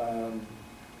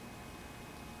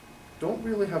don't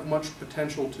really have much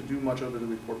potential to do much other than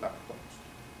report back to host,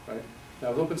 right?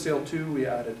 Now with OpenCL 2, we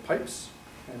added pipes,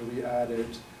 and we added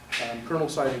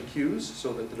kernel-side queues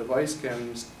so that the device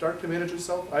can start to manage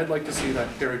itself. I'd like to see that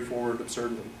carried forward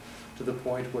absurdly to the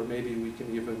point where maybe we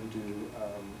can even do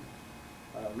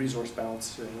resource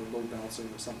balance and load balancing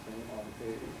or something on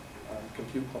a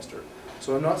compute cluster.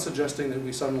 So I'm not suggesting that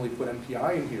we suddenly put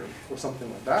MPI in here or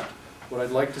something like that. What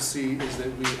I'd like to see is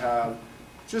that we have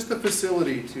just the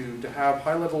facility to have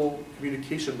high-level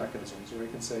communication mechanisms where you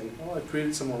can say, well, I've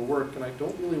created some more work and I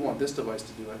don't really want this device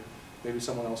to do it. Maybe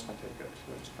someone else can take it.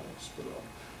 Just kind of split it up.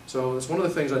 So it's one of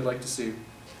the things I'd like to see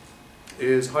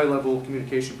is high-level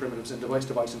communication primitives and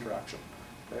device-device interaction.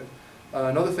 Okay?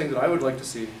 Another thing that I would like to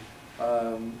see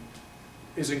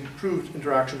is improved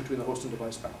interaction between the host and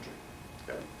device boundary.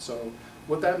 Okay? So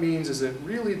what that means is that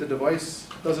really the device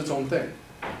does its own thing.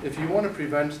 If you want to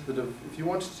if you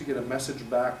want to get a message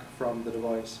back from the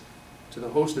device to the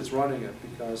host that's running it,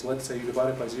 because let's say you divide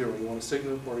it by 0, you want a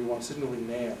signal, or you want a signal in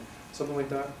NAND, something like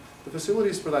that, the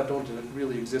facilities for that don't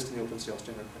really exist in the OpenCL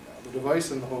standard right now. The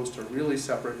device and the host are really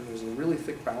separate, and there's a really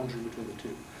thick boundary between the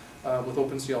two. With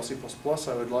OpenCL C++,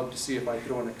 I would love to see if I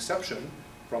throw an exception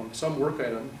from some work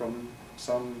item, from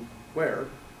somewhere,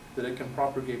 that it can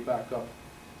propagate back up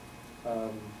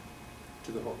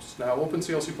to the host. Now,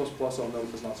 OpenCL C++, I'll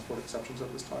note, does not support exceptions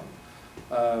at this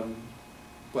time.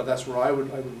 But that's where I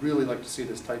would really like to see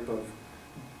this type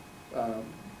of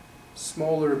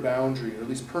smaller boundary, or at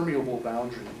least permeable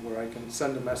boundary, where I can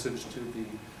send a message to the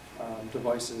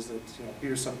devices that,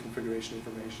 here's some configuration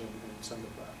information, and send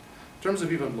it back. In terms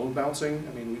of even load balancing,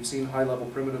 I mean, we've seen high-level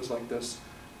primitives like this,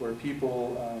 where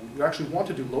people, you actually want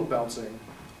to do load balancing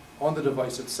on the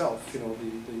device itself, the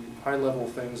high-level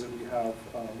things that we have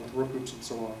with workgroups and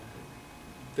so on.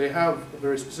 They have a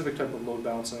very specific type of load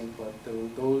balancing, but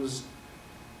those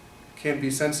can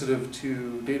be sensitive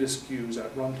to data skews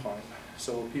at runtime.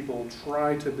 So people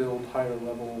try to build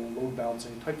higher-level load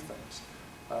balancing type things,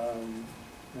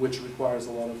 which requires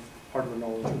a lot of hardware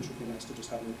knowledge, which would be nice to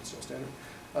just have an OpenCL standard.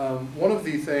 One of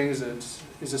the things that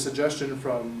is a suggestion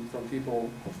from people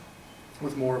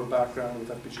with more of a background with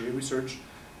FPGA research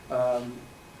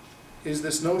is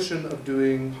this notion of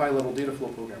doing high-level data flow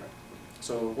programming.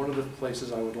 So one of the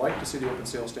places I would like to see the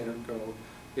OpenCL standard go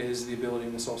is the ability,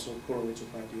 and this also correlates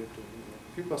with my idea of doing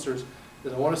compute clusters,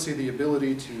 is I want to see the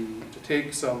ability to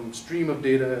take some stream of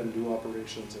data and do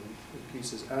operations in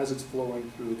pieces as it's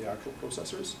flowing through the actual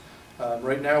processors.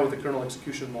 Right now with the kernel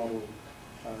execution model,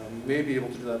 you may be able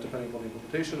to do that depending upon the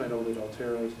implementation. I know that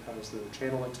Altera has their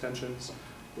channel extensions,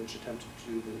 which attempt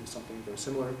to do something very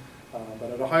similar.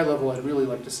 But at a high level, I'd really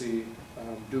like to see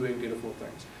doing data flow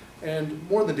things. And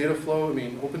more than data flow, I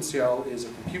mean, OpenCL is a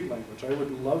compute language. I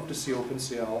would love to see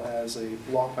OpenCL as a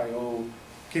block I/O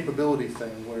capability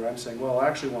thing, where I'm saying, well, I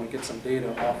actually want to get some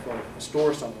data off of a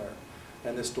store somewhere.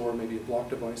 And this store may be a block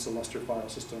device, a Lustre file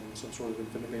system, some sort of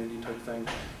infinite vanity type thing.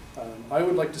 I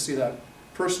would like to see that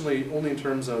personally only in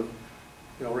terms of,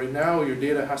 right now your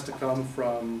data has to come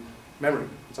from memory.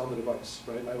 It's on the device,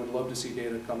 right? I would love to see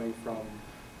data coming from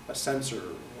a sensor,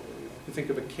 or if you think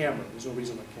of a camera, there's no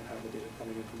reason I can't have the data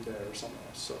coming in from there or somewhere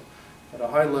else. So at a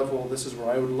high level, this is where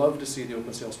I would love to see the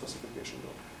OpenCL specification go.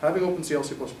 Having OpenCL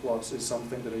C++ is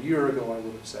something that a year ago I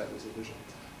would have said as a vision.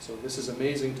 So this is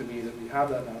amazing to me that we have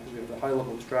that now, because we have the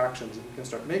high-level abstractions, and we can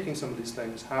start making some of these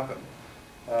things happen.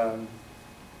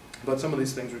 But some of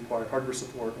these things require hardware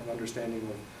support and understanding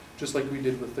of, just like we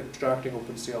did with extracting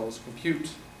OpenCL's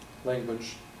compute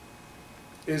language,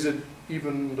 is it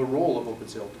even the role of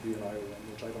OpenCL to be an I/O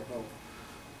language? I don't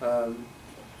know.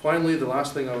 Finally, the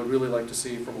last thing I would really like to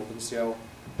see from OpenCL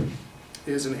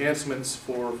is enhancements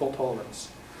for fault tolerance.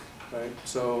 Right?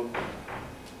 So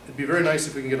it'd be very nice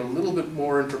if we can get a little bit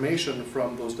more information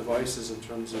from those devices in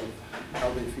terms of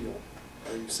how they feel.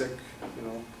 Are you sick?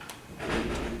 I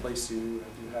need to replace you.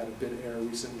 Have you had a bit error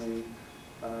recently?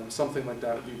 Something like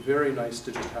that would be very nice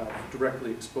to just have directly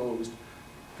exposed.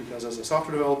 Because as a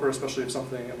software developer, especially if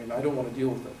something, I don't want to deal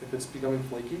with it. If it's becoming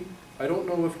flaky, I don't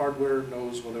know if hardware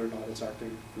knows whether or not it's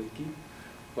acting flaky.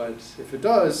 But if it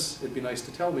does, it'd be nice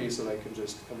to tell me so that I can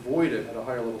just avoid it at a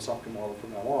higher level software model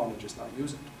from now on and just not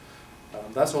use it.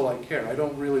 That's all I care. I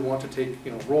don't really want to take,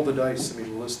 roll the dice.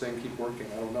 Will this thing keep working?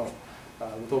 I don't know.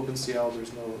 With OpenCL,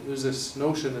 there's this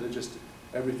notion that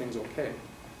everything's okay.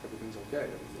 Everything's okay.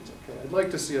 Everything's okay. I'd like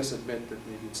to see us admit that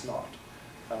maybe it's not.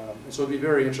 And so it'd be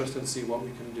very interesting to see what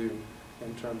we can do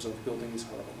in terms of building these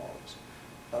high-level models.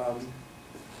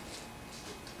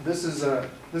 This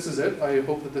is it. I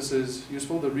hope that this is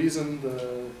useful. The reason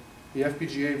the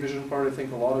FPGA vision part, I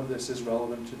think a lot of this is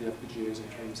relevant to the FPGAs in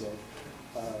terms of,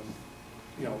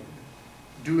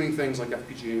 doing things like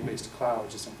FPGA-based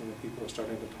clouds is something that people are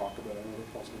starting to talk about. I know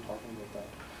that Paul's been talking about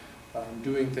that.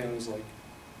 Doing things like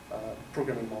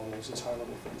programming models is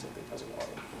high-level things, I think, has a lot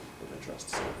of interest.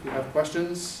 So if you have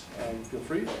questions, feel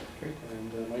free. Great.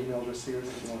 And my email address here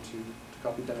if you want to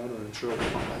copy down, or I'm sure it'll be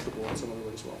contactable in some other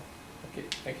way as well. Okay,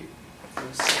 thank you.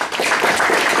 Thanks.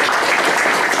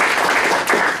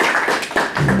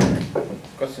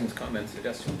 Questions, comments,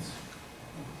 suggestions?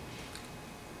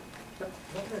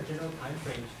 What are the general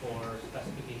timeframes for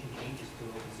specification changes to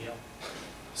OpenCL?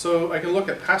 So I can look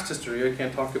at past history, I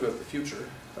can't talk about the future.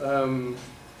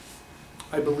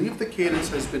 I believe the cadence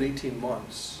has been 18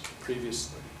 months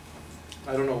previously.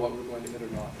 I don't know what we're going to hit or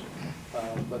not.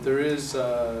 But there is,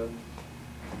 I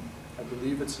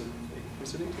believe is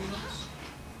it 18 months?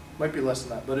 Might be less than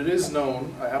that, but it is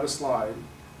known. I have a slide.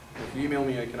 If you email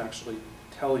me, I can actually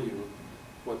tell you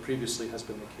what previously has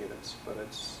been the cadence, but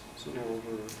it's a little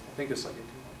over, I think it's like 18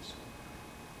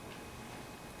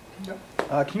 months.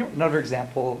 Yeah. Can you another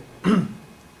example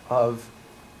of,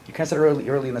 you kind of said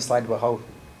early in the slide about how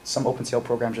some OpenCL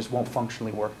programs just won't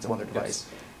functionally work on their device.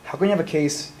 Yes. How can you have a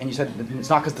case, and you said it's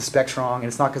not because the spec's wrong, and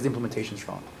it's not because the implementation's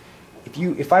wrong.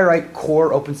 If I write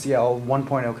core OpenCL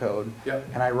 1.0 code, yep,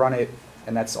 and I run it,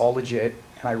 and that's all legit,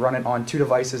 and I run it on 2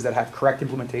 devices that have correct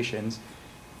implementations,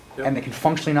 Yep. and they can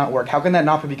functionally not work, how can that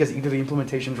not be because either the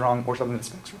implementation's wrong or something that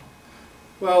specs wrong?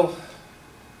 Well,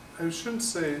 I shouldn't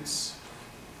say it's,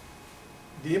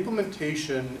 the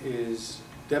implementation is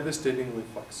devastatingly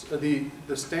flexible.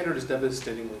 The standard is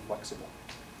devastatingly flexible.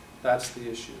 That's the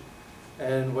issue.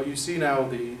 And what you see now,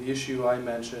 the issue I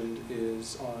mentioned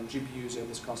is on GPUs, you have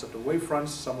this concept of wavefronts,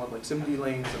 somewhat like SIMD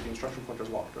lanes that the instruction pointer is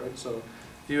locked, right? So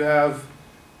if you have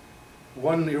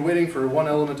one, you're waiting for one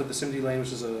element of the SIMD lane,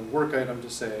 which is a work item, to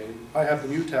say, I have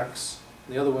the mutex,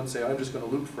 and the other one say, I'm just going to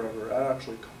loop forever. I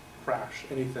actually crash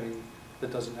anything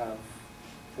that doesn't have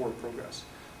forward progress.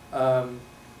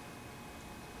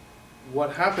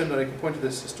 What happened, and I can point to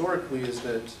this historically, is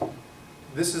that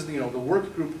this is the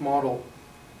work group model.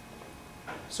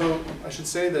 So I should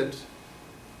say that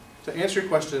to answer your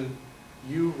question,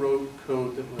 you wrote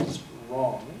code that was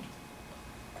wrong.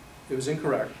 It was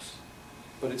incorrect,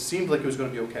 but it seemed like it was going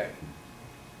to be okay.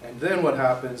 And then what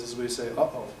happens is we say,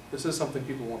 uh-oh, this is something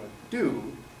people want to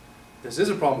do. This is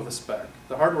a problem with the spec.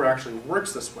 The hardware actually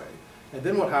works this way. And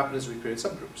then what happened is we created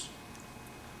subgroups.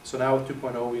 So now with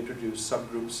 2.0 we introduce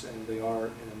subgroups, and they are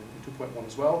in 2.1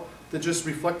 as well, that just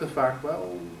reflect the fact,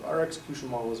 well, our execution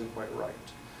model isn't quite right.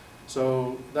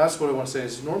 So that's what I want to say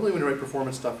is normally when you write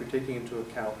performance stuff, you're taking into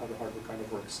account how the hardware kind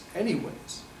of works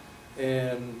anyways.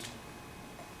 And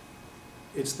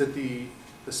it's that the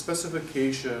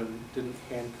specification didn't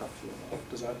handcuff you enough.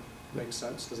 Does that make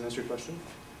sense? Does that answer your question?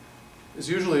 It's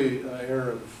usually an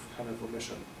error of kind of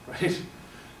omission, right?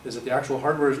 Is that the actual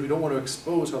hardware, we don't want to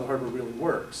expose how the hardware really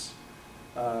works,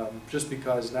 just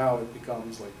because now it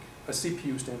becomes like a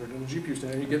CPU standard and a GPU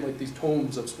standard, and you get like these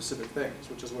tomes of specific things,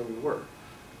 which is where we were.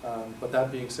 But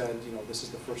that being said, this is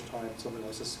the first time something like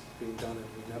this is being done, and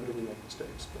we inevitably make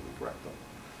mistakes, but we correct them.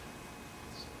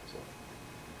 So,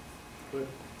 good.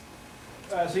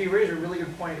 So you raised a really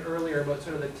good point earlier about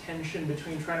sort of the tension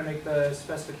between trying to make the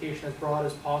specification as broad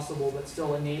as possible, but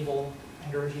still enable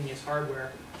heterogeneous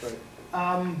hardware. Right.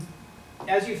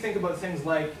 As you think about things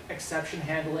like exception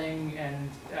handling and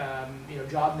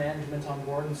job management on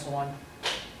board and so on,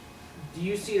 do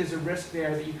you see there's a risk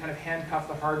there that you kind of handcuff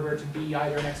the hardware to be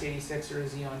either an x86 or a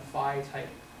Xeon Phi type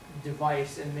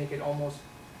device and make it almost,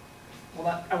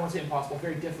 well, I won't say impossible,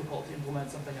 very difficult to implement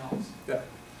something else? Yeah.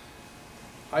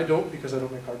 I don't, because I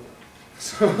don't make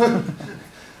hardware.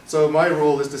 So my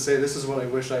role is to say, this is what I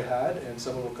wish I had, and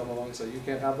someone will come along and say, you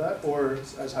can't have that, or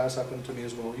as has happened to me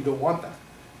as well, you don't want that.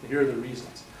 And here are the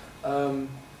reasons.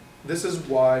 This is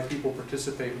why people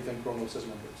participate within Khronos as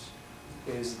members,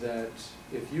 is that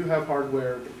if you have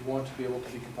hardware that you want to be able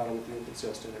to be compatible with the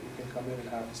OpenCL standard, you can come in and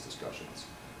have these discussions.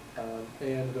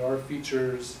 And there are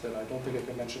features that I don't think I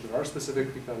can mention that are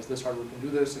specific because this hardware can do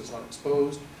this, and it's not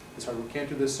exposed. This hardware can't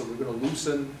do this, so we're going to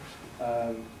loosen.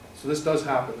 So this does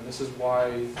happen, and this is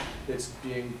why it's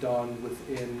being done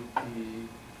within the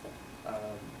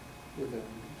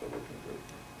working group.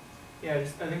 Yeah, I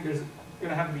think there's going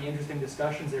to have to be interesting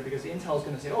discussions there, because Intel's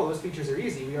going to say, oh, those features are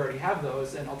easy, we already have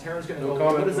those, and Altera's going to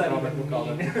go, what does that even mean?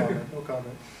 No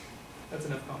comment. That's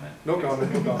enough comment. No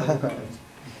comment, no comment, no comment.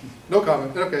 No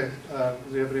comment, okay.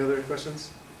 Do you have any other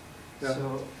questions? Yeah.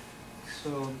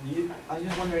 So I was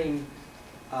just wondering,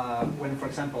 when, for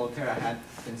example, Altera had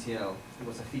OpenCL, it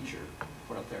was a feature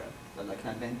for Altera, like an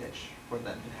advantage for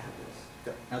them to have this.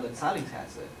 Yeah. Now that Xilinx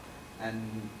has it,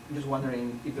 and I'm just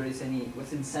wondering if there is what's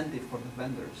the incentive for the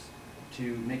vendors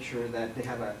to make sure that they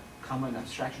have a common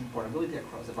abstraction portability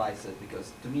across devices,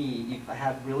 because to me, if I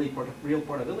have real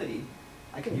portability,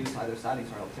 I can use either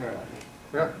Xilinx or Altera.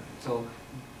 Yeah. So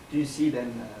do you see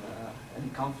then any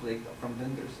conflict from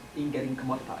vendors in getting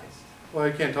commoditized? Well,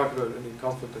 I can't talk about any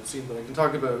conflict I've seen, but I can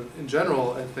talk about, in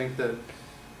general, I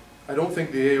don't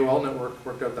think the AOL network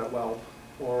worked out that well,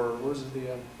 or what was it,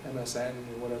 the MSN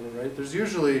or whatever, right? There's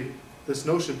usually this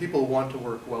notion people want to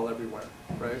work well everywhere,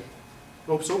 right?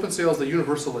 So OpenCL is the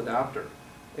universal adapter,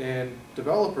 and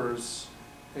developers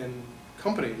and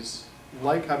companies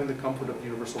like having the comfort of the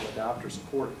universal adapter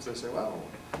supported, because they say, well,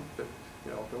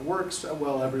 if it works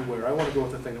well everywhere, I want to go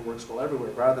with the thing that works well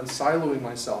everywhere, rather than siloing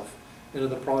myself into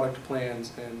the product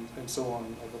plans and so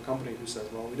on of a company who says,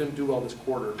 well, we didn't do well this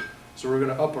quarter, so we're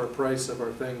going to up our price of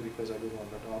our thing because everyone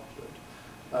adopted it.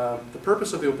 The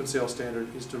purpose of the OpenCL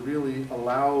standard is to really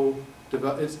allow,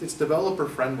 it's developer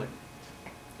friendly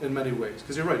in many ways,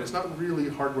 because you're right, it's not really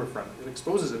hardware friendly. It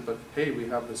exposes it, but hey, we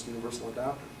have this universal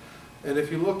adapter. And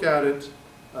if you look at it,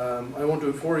 I won't do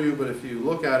it for you, but if you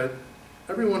look at it,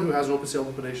 everyone who has an OpenCL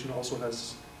implementation also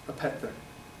has a pet thing.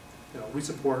 We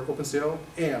support OpenCL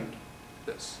and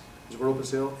this. We're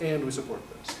OpenCL and we support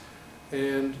this.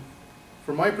 And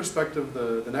from my perspective,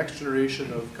 the next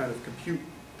generation of kind of compute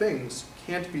things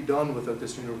can't be done without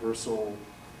this universal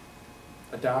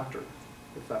adapter,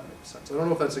 if that makes sense. I don't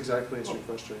know if that's exactly answering your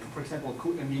question. For example,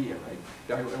 NVIDIA, right?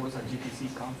 Yeah. I was at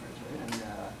GTC conference, right? And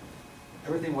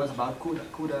everything was about CUDA.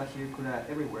 CUDA here, CUDA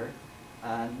everywhere,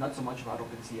 and not so much about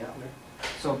OpenCL. Yeah.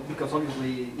 So, because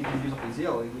obviously, if you use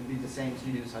OpenCL, it would be the same as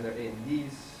you use either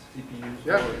AMD's CPUs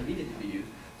Yeah. or NVIDIA GPUs.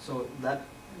 So that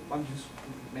one just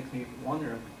makes me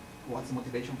wonder what's the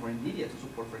motivation for NVIDIA to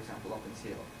support, for example,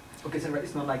 OpenCL. Because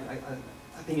it's not like,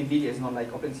 I think NVIDIA is not like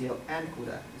OpenCL and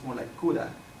CUDA. It's more like CUDA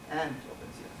and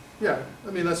OpenCL. Yeah,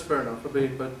 I mean, that's fair enough. I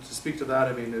mean, but to speak to that,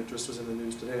 I mean, it just was in the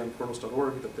news today on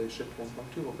Khronos.org that they shipped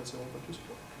 1.2 OpenCL 1.2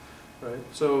 support, right?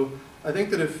 So I think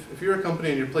that if you're a company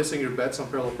and you're placing your bets on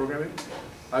parallel programming,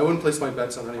 I wouldn't place my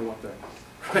bets on any one thing,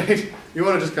 right? You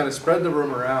want to just kind of spread the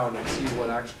room around and see what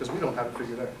actually, because we don't have it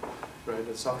figured out, right?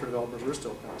 As software developers, we're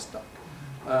still kind of stuck.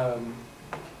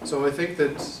 So I think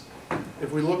that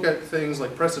if we look at things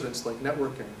like precedents, like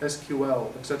networking,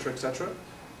 SQL, et cetera,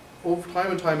 over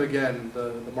time and time again,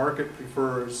 the market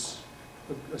prefers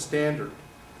a standard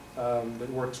that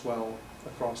works well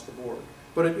across the board.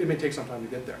 But it may take some time to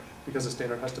get there because the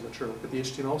standard has to mature. Look at the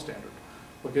HTML standard.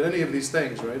 Look at any of these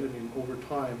things, right? I mean, over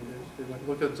time,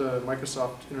 look at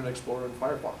Microsoft Internet Explorer and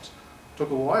Firefox. It took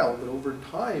a while, but over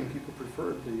time, people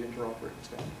preferred the interoperating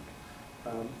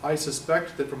standard. I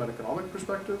suspect that from an economic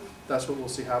perspective, that's what we'll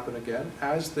see happen again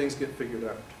as things get figured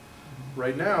out.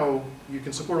 Right now, you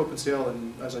can support OpenCL,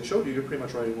 and as I showed you, you're pretty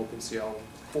much writing OpenCL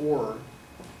for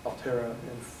Altera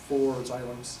and for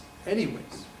Xilinx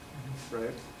anyways,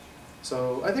 right?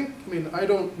 So I think, I mean, I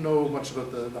don't know much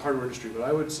about the hardware industry, but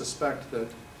I would suspect that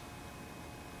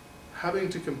having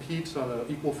to compete on an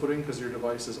equal footing because your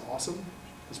device is awesome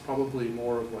is probably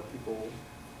more of what people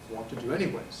want to do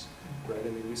anyways, right? I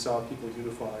mean, we saw people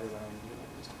unify around,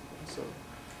 these things. So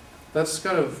that's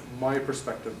kind of my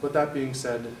perspective. But that being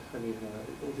said, I mean,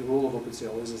 the role of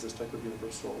OpenCL is this type of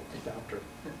universal adapter.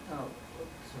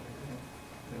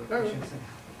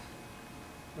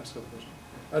 That's good question.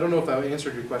 I don't know if that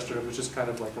answered your question, if it was just kind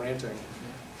of like ranting.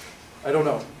 I don't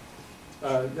know.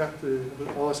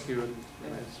 I'll ask you.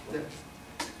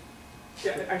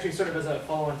 Yeah, actually, sort of as a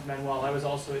follow-on to Manuel, I was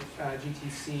also at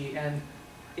GTC, and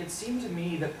it seemed to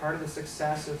me that part of the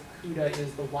success of CUDA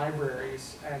is the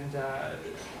libraries, and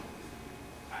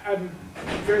I'm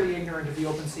fairly ignorant of the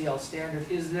OpenCL standard.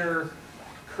 Is there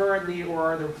currently, or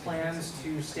are there plans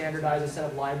to standardize a set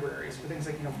of libraries for things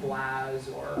like, BLAS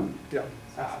or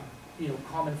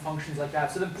common functions like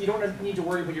that, so that you don't need to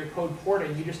worry about your code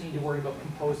porting, you just need to worry about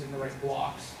composing the right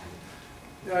blocks?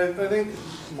 Yeah, I think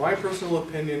my personal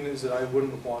opinion is that I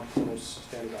wouldn't want most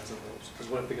standardizing those, because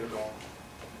what if they get it wrong?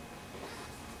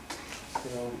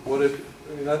 What if,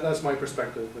 I mean, that's my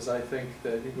perspective, because I think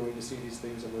that you're going to see these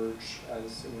things emerge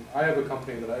as, I have a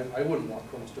company that I wouldn't want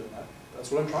Khronos doing that.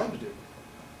 That's what I'm trying to do.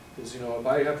 Is, if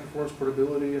I have performance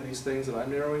portability and these things that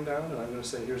I'm narrowing down, and I'm going to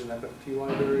say, here's an FFT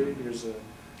library, here's a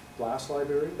BLAS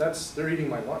library, they're eating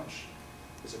my lunch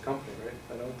as a company, right?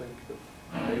 I don't think that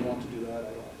they want to do that, I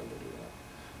don't want them to do that.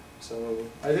 So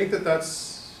I think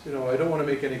that's, I don't want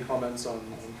to make any comments on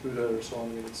CUDA or so on.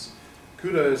 I mean,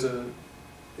 CUDA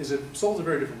solves a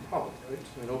very different problem,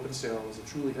 right? OpenCL is a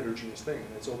truly heterogeneous thing,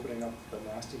 and it's opening up the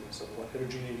nastiness of what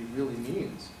heterogeneity really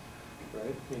means,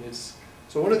 right?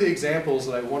 So one of the examples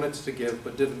that I wanted to give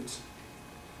but didn't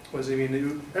was,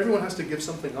 everyone has to give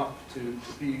something up to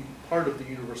be part of the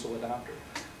universal adapter.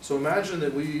 So imagine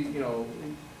that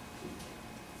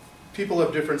people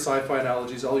have different sci-fi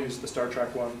analogies. I'll use the Star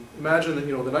Trek one. Imagine that,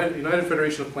 the United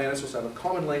Federation of Planets was to have a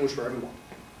common language for everyone.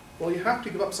 Well, you have to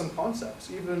give up some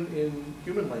concepts. Even in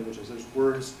human languages, there's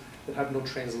words that have no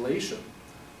translation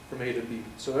from A to B.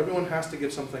 So everyone has to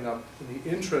give something up in the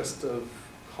interest of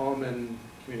common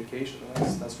communication. And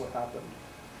that's what happened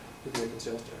with the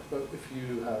OpenCL standard. But if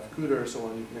you have CUDA or so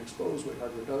on, you can expose what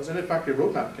hardware does. And in fact, your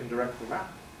roadmap can direct the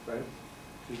map, right?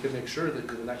 You can make sure that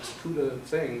the next CUDA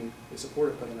thing is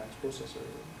supported by the next processor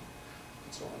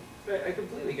and so on. I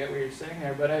completely get what you're saying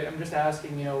there, but I'm just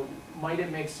asking, might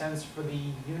it make sense for the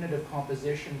unit of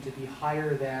composition to be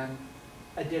higher than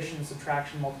addition,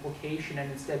 subtraction, multiplication,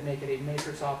 and instead make it a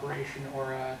matrix operation,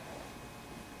 or a,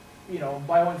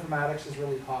 bioinformatics is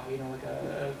really high, like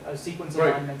a sequence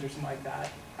alignment or something like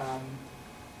that.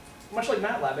 Much like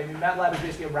MATLAB. MATLAB is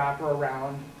basically a wrapper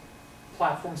around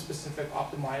platform-specific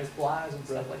optimized BLAS and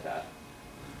stuff like that.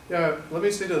 Yeah, let me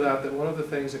say to that one of the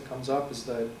things that comes up is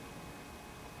that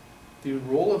the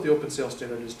role of the OpenCL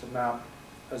standard is to map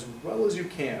as well as you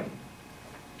can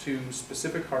to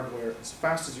specific hardware as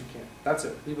fast as you can. That's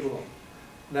it, leave it alone.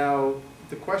 Now,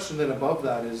 the question then above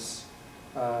that is,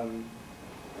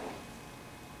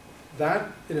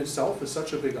 that in itself is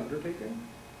such a big undertaking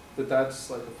that that's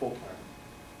like a full-time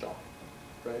job,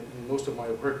 right? I mean, most of my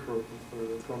work for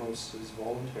Khronos is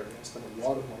voluntary. I spend a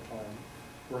lot of my time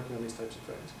working on these types of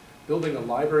things. Building a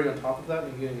library on top of that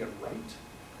and getting it right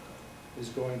is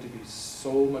going to be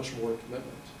so much more commitment.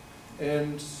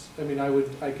 And I mean,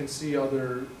 I can see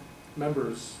other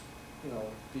members,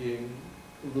 being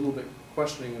a little bit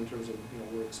questioning in terms of,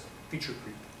 where it's feature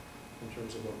creep in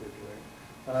terms of what we're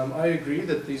doing. I agree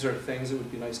that these are things that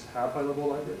would be nice to have high-level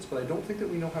libraries, but I don't think that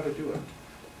we know how to do it.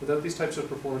 Without these types of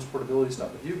performance portability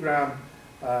stuff, if you grab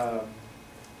an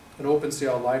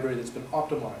OpenCL library that's been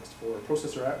optimized for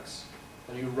processor X,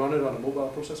 and you run it on a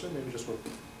mobile processor, maybe just work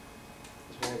with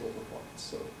horrible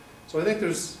performance. So I think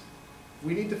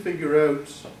we need to figure out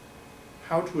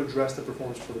how to address the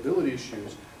performance portability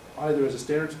issues, either as a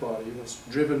standards body that's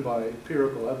driven by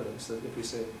empirical evidence, that if we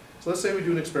say, so let's say we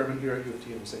do an experiment here at U of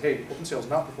T and we say, hey, OpenCL is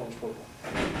not performance portable.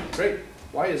 Great,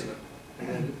 why isn't it? And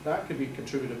then that could be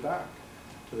contributed back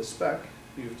to the spec.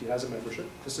 U of T has a membership.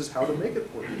 This is how to make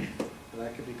it portable. And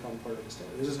that could become part of the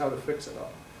standard. This is how to fix it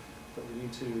up. But we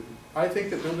need to, I think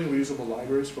that building reusable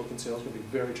libraries for OpenCL is going to be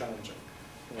very challenging.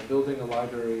 Building a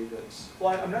library that's...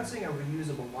 Well, I'm not saying a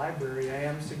reusable library. I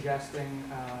am suggesting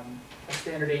a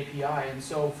standard API. And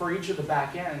so for each of the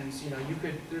back ends, you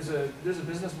could, there's a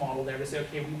business model there to say,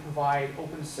 okay, we provide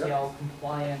OpenCL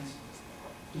compliant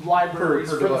libraries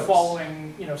for the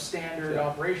following, standard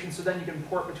operations. So then you can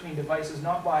port between devices,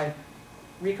 not by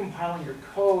recompiling your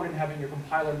code and having your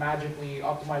compiler magically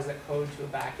optimize that code to a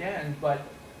back end, but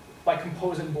by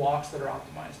composing blocks that are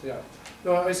optimized. Yeah.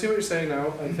 No, I see what you're saying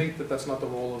now. I think that that's not the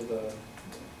role of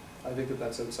I think that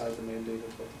that's outside the mandate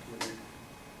of what the committee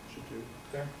should do.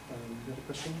 Fair. You had a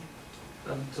question?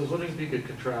 So I was wondering if you could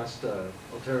contrast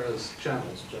Altera's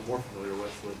channels, which I'm more familiar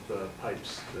with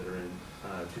pipes that are in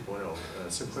 2.0.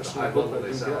 That's a the question high I hope level I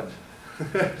they do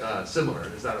sound similar.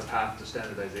 Is that a path to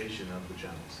standardization of the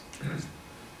channels?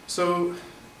 So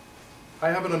I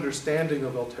have an understanding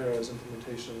of Altera's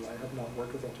implementation. I have not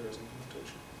worked with Altera's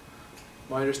implementation.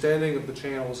 My understanding of the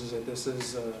channels is that this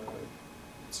is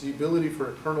it's the ability for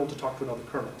a kernel to talk to another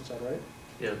kernel. Is that right?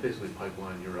 Yeah, basically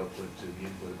pipeline your output to the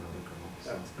input of another kernel.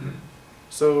 So. Yeah.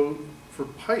 So for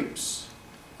pipes,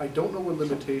 I don't know what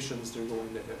limitations they're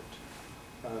going to hit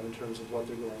in terms of what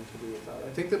they're going to do with that.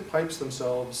 I think that pipes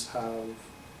themselves have,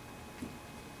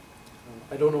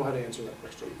 I don't know how to answer that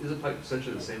question. Is a pipe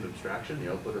essentially the same abstraction?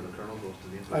 The output of the kernel goes to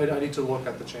the input? I need to look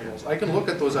at the channels. I can look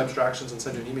at those abstractions and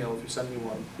send you an email if you send me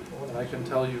one, and I can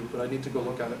tell you, but I need to go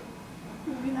look at it.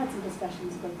 We've had some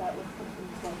discussions about that with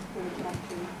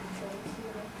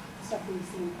stuff we've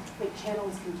seen. Like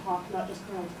channels can talk, not just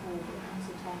kernel to kernel, but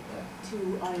also talk to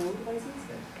I/O devices,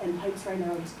 and pipes right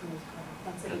now are just kernel to kernel.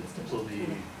 That's it.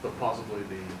 So possibly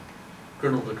the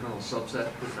kernel to kernel subset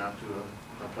could map to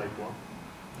a pipe block?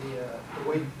 The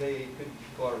way they could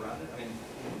go around it, I mean,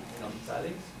 on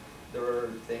Xilinx, there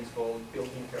are things called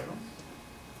built-in kernels,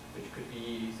 which could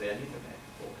be, say, an Ethernet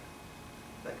port.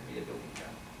 That could be a built-in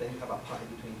kernel. Then you have a pipe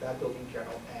between that built-in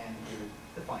kernel and your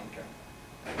defined kernel.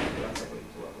 So that's a way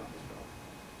to work around as well.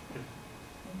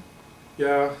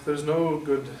 Yeah, there's no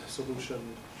good solution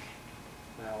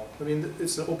now. I mean,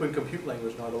 it's an open compute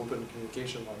language, not open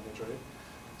communication language, right?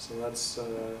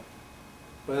 So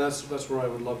but that's where I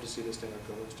would love to see the standard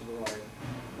go, is to provide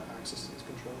access to these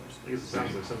controllers. I guess it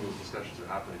sounds like some of those discussions are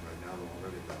happening right now though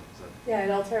already. Yeah,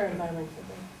 and Altera and Xilinx.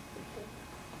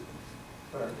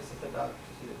 Or just a step out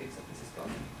to see the big synthesis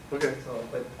coming. Okay. So,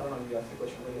 but I don't know if you asked the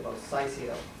question really about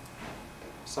SciCL.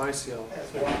 SciCL.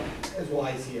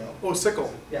 SYCL. Oh,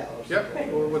 sickle. Yeah. Or Yep.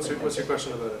 SciCL. Well, what's your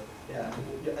question about it? Yeah,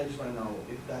 I just want to know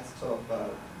if that's sort of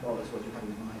more or less what you have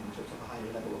in mind in terms of a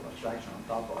higher level of abstraction on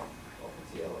top of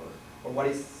OpenCL, or what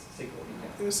is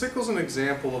SYCL? SYCL is an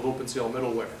example of OpenCL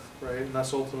middleware, right? And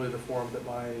that's ultimately the form that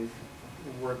my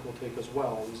work will take as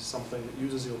well. Is something that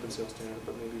uses the OpenCL standard,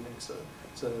 but maybe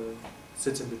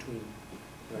sits in between,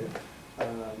 right?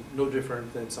 No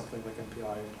different than something like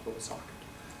MPI or socket.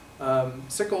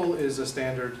 SYCL is a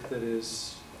standard that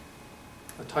is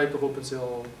a type of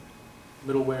OpenCL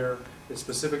middleware. It's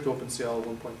specific to OpenCL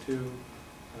 1.2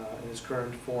 in its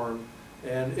current form.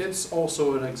 And it's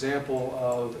also an example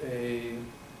of a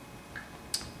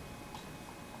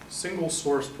single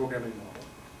source programming model,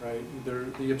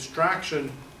 right? The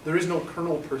abstraction, there is no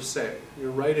kernel per se.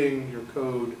 You're writing your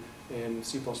code in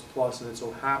C++, and it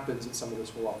so happens that some of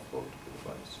this will offload to the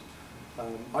device.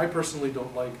 I personally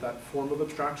don't like that form of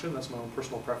abstraction. That's my own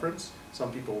personal preference.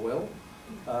 Some people will.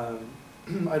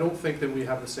 I don't think that we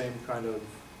have the same kind of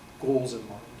goals in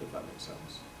mind, if that makes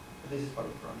sense. This is part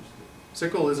of Khronos too.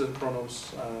 SYCL is in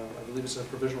Khronos. I believe it's a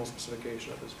provisional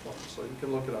specification at this point, so you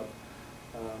can look it up.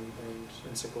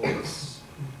 and SYCL is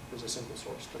a single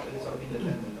source. But it's all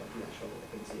independent of the actual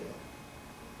OpenCL.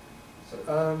 So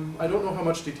I don't know how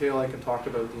much detail I can talk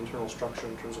about the internal structure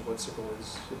in terms of what SYCL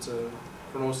is.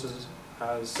 Khronos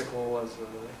has SYCL as a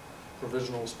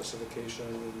provisional specification,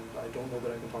 and I don't know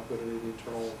that I can talk about any of the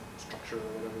internal structure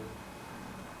or whatever.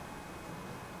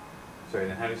 Sorry,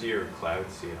 then how does your cloud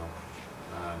CL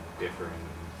differ?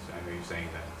 I know you're saying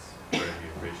that's part of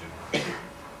your vision,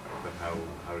 but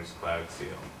how does cloud CL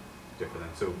differ then?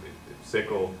 So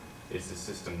SYCL is the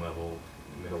system level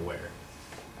middleware,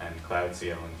 and cloud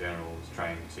CL in general is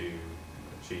trying to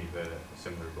achieve a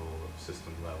similar goal of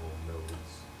system level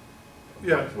nodes.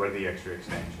 Yeah. What are the extra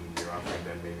extensions you're offering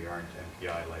that maybe aren't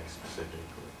MPI-like specific?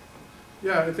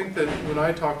 Yeah, I think that when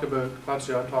I talked about cloud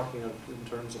CL, I'm talking in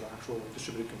terms of actual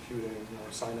distributed computing,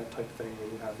 SINET type thing where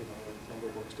you have a number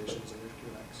of workstations in your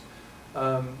QNX.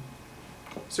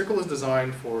 SYCL is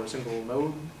designed for a single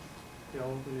node. You're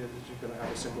going to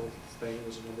have a single thing.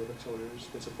 There's a number of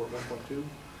accelerators. They support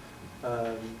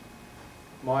 1.2.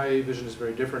 My vision is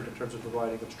very different in terms of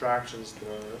providing abstractions that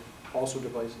are also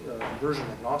version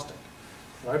agnostic.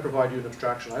 When I provide you an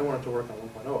abstraction, I want it to work on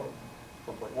 1.0,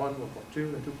 1.1,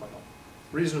 1.2, and 2.0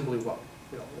 reasonably well.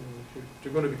 And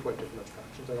they're going to be quite different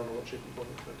abstractions. I don't know what shape and form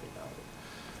it's going to take out.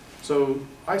 So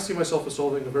I see myself as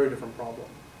solving a very different problem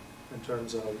in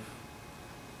terms of,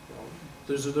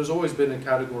 there's always been a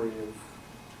category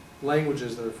of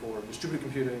languages that are for distributed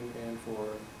computing and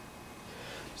for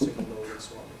single node and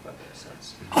so on, if that makes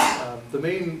sense. The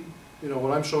main,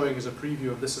 what I'm showing is a preview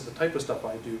of this is the type of stuff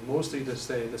I do, mostly to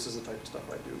say this is the type of stuff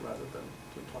I do rather than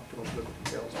to talk too much about the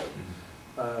details.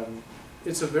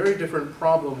 It's a very different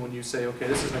problem when you say, okay,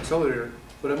 this is an accelerator,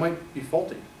 but it might be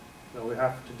faulty. We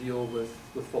have to deal with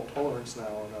fault tolerance now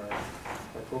in our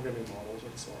programming models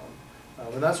and so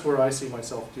on. And that's where I see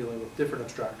myself dealing with different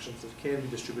abstractions that can be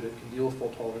distributed, can deal with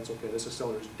fault tolerance. Okay, this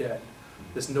accelerator is dead.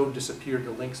 This node disappeared,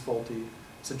 the link's faulty,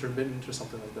 it's intermittent or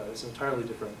something like that. It's an entirely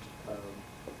different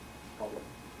problem.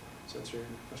 Does that answer your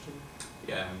question?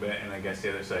 Yeah, and I guess the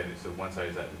other side is, so one side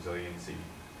is that resiliency,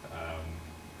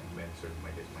 and then sort of,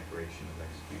 I guess, migration of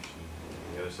execution.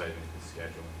 The other side is the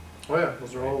scheduling. Oh yeah,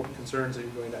 those are all concerns that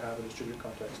you're going to have in a distributed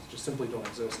context that just simply don't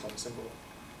exist on a single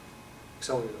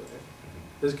accelerator. Right?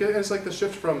 It's like the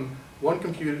shift from one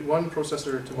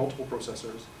processor to multiple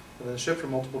processors, and then the shift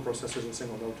from multiple processors in a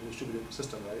single node to a distributed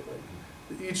system, right?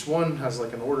 Like each one has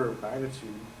like an order of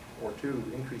magnitude or two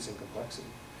increase in complexity.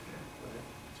 Right?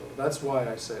 So that's why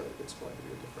I say like it's going to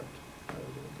be a different thing.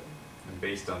 And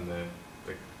based on the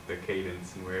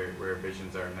cadence and where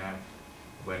visions are now,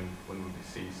 when would you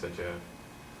see such a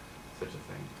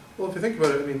thing? Well, if you think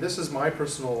about it, this is my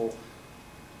personal,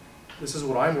 this is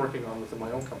what I'm working on within my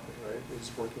own company, right?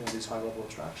 Is working on these high-level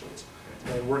abstractions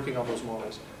and working on those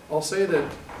models. I'll say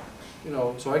that,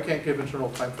 so I can't give internal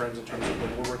timeframes in terms of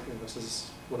when we're working. This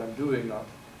is what I'm doing, not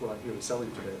what I'm here to sell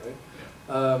you today, right?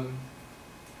 Yeah.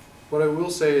 What I will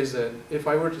say is that if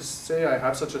I were to say I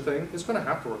have such a thing, it's going to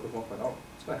have to work with 1.0.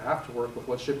 It's going to have to work with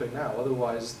what's shipping now.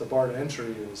 Otherwise, the bar to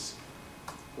entry is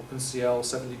OpenCL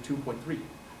 72.3.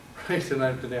 Right, and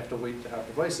then they have to wait to have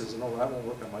devices, and that won't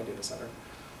work on my data center.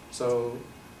 So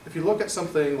if you look at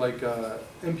something like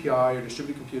MPI or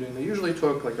distributed computing, they usually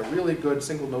took like a really good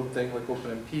single node thing like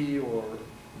OpenMP or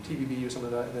TBB or something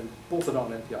like that, and then bolted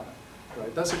on MPI.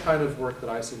 Right, that's the kind of work that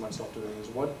I see myself doing, is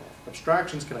what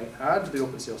abstractions can I add to the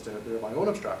OpenCL standard? They're my own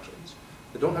abstractions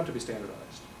that don't have to be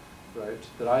standardized, right?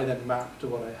 That I then map to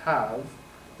what I have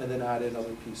and then add in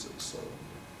other pieces.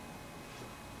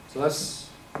 So that's,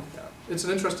 yeah, it's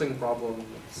an interesting problem.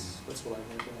 That's what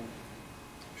I'm working on.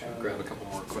 Should grab a couple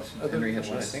more questions. Other Henry had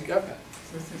one, I questions? think. Yep.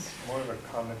 So this is more of a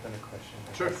comment than a question.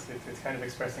 Sure. It's kind of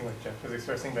expressing what Jeff was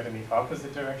expressing, but in the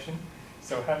opposite direction.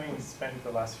 So having spent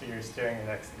the last few years staring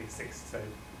at x86, I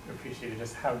appreciated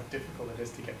just how difficult it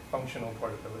is to get functional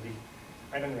portability.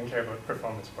 I don't even care about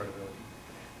performance portability.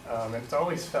 And it's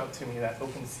always felt to me that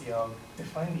OpenCL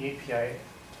defined the API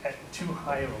at too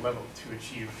high of a level to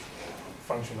achieve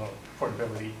functional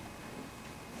portability.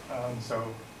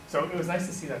 So it was nice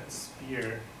to see that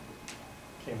SPIR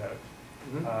came out.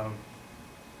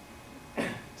 Mm-hmm.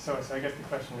 So I guess the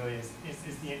question really is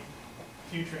the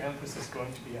future emphasis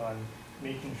going to be on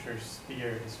making sure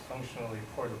SPIR is functionally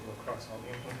portable across all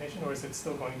the implementation, or is it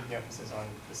still going to be emphasis on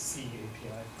the C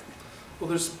API? Well,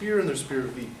 there's SPIR and there's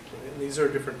SPIR-V, right? And these are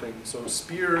different things. So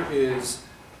SPIR is,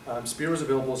 SPIR was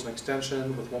available as an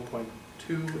extension with 1.2 and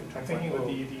 2.0. I'm thinking with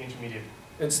the intermediate.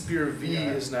 And SPIR-V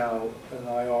is now an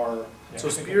IR. Yeah, So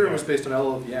I think SPIR yeah. was based on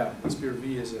LLVM, and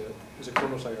SPIR-V is a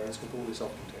Khronos IR, it's completely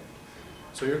self-contained.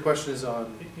 So your question is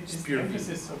on Is the SPIR-V.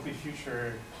 emphasis of the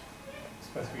future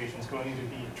specification is going to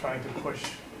be trying to push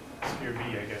SPIR-V,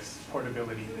 I guess,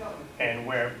 portability, and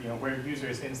where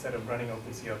users, instead of running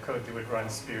OpenCL code, they would run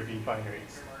SPIR-V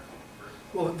binaries.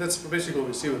 Well, that's basically what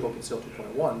we see with OpenCL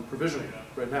 2.1, provisional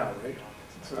right now, right?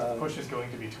 So the push is going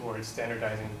to be towards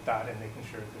standardizing that and making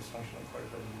sure there's functional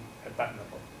portability at that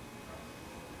level,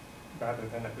 rather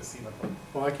than at the C level.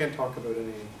 Well, I can't talk about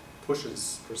any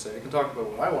pushes per se. I can talk about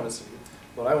what I want to see.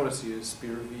 What I want to see is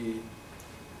SPIR-V,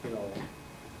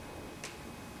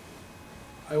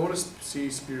 I want to see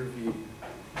SPIR-V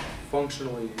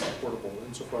functionally portable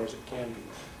insofar as it can be.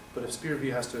 But if SPIR-V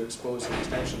has to expose an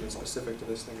extension that's specific to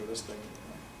this thing or this thing,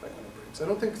 that kind of breaks. I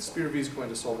don't think SPIR-V is going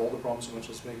to solve all the problems so much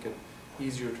as make it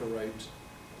easier to write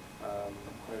higher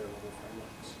level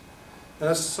frameworks. And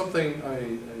that's something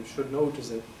I should note, is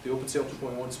that the OpenCL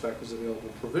 2.1 spec is available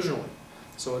provisionally.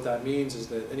 So what that means is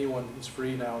that anyone who's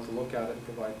free now to look at it and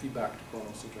provide feedback to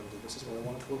Khronos in terms of this is what I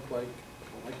want it to look like, I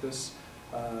don't like this,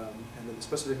 and then the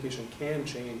specification can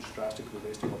change drastically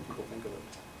based on what people think of it.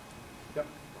 Yep.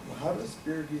 Well, how does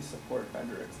SPIR-V support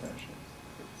vendor extensions?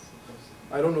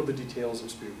 I don't know the details of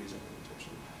SPIR-V's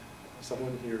implementation.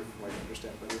 Someone here might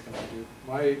understand better than I do.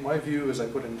 My view is I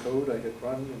put in code, I hit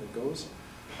run, and it goes.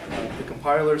 The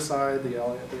compiler side, the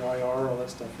IR, all that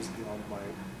stuff is beyond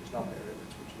it's not my area of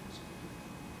expertise.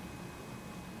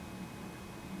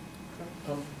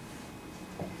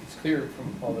 It's clear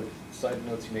from all the side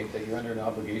notes you make that you're under an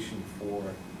obligation for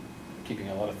keeping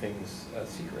a lot of things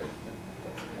secret.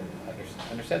 And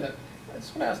I understand that. I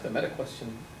just want to ask the meta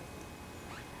question.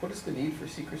 What is the need for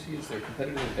secrecy? Is there a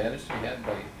competitive advantage to be had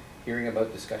by hearing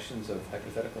about discussions of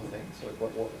hypothetical things? Like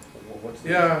what's the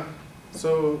Yeah,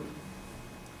 so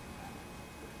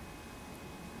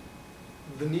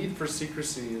the need for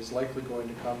secrecy is likely going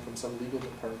to come from some legal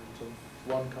department of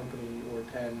one company or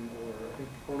 10, or I think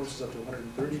Khronos is up to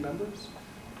 130 members.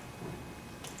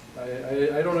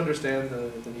 I don't understand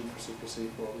the need for secrecy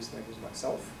for all these things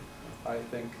myself. I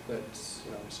think that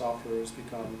software has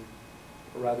become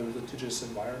a rather litigious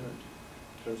environment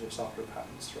in terms of software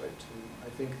patents, right? And I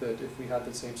think that if we had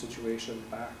the same situation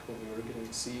back when we were getting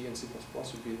C and C++,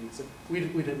 we'd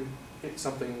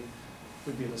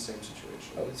be in the same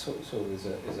situation. Oh, so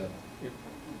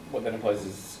what that implies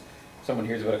is someone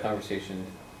hears about a conversation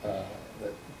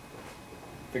that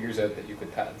figures out that you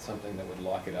could patent something that would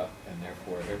lock it up, and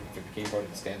therefore if it became part of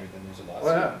the standard, then there's a lawsuit.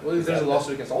 Oh yeah, well there's a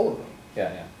lawsuit against all of them.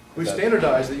 Yeah, yeah. We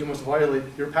standardize that you must violate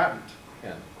your patent.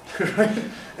 Yeah. Right?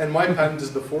 And my patent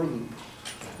is the for loop,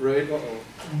 right? Uh-oh.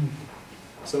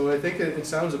 So I think it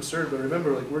sounds absurd, but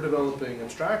remember, like, we're developing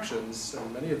abstractions,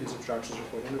 and many of these abstractions are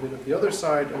quite innovative. The other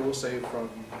side, I will say, from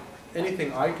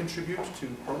anything I contribute to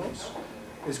Khronos,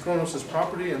 is Khronos'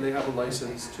 property, and they have a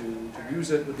license to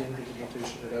use it with the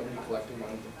implementation without me collecting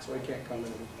money. So I can't come in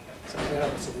and say, I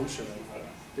have a solution, and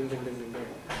ding, ding, ding, ding, ding.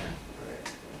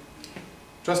 Right.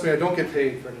 Trust me, I don't get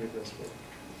paid for any of this work.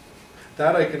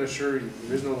 That I can assure you,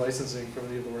 there is no licensing for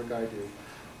any of the work I do.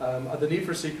 The need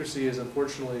for secrecy is,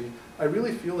 unfortunately, I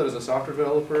really feel that as a software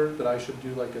developer that I should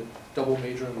do like a double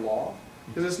major in law.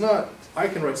 Because it's not, I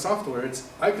can write software, it's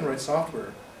I can write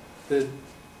software that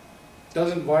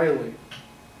doesn't violate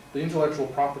the intellectual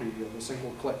property of a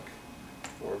single click,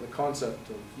 or the concept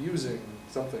of using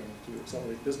something to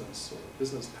accelerate business, or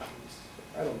business patents.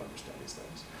 I don't understand these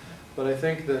things. But I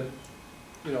think that,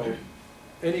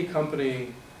 any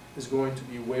company is going to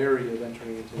be wary of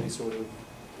entering into any sort of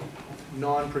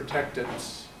non-protected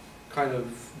kind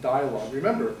of dialogue.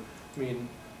 Remember, I mean,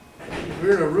 if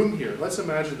we're in a room here, let's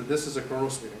imagine that this is a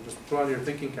Khronos meeting, just put on your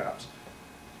thinking caps,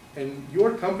 and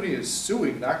your company is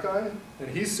suing that guy, and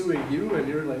he's suing you, and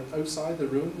you're like outside the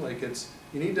room, like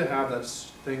you need to have that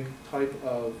type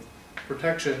of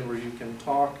protection where you can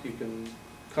talk, you can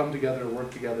come together, work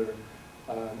together,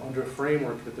 under a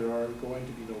framework that there are going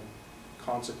to be no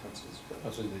consequences.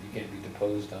 Also, that you can't be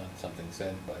deposed on something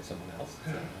said by someone else.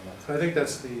 I think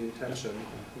that's the intention.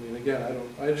 I mean, again,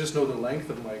 I just know the length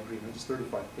of my agreement. It's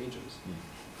 35 pages.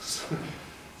 So,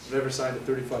 I've never signed a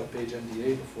 35-page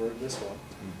NDA before this one.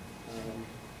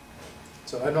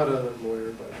 So I'm not a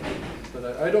lawyer,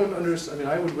 but I don't understand. I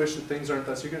mean, I would wish that things aren't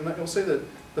that secret. And I'll say that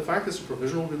the fact that it's a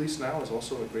provisional release now is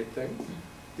also a great thing,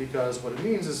 because what it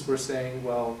means is we're saying,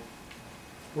 well,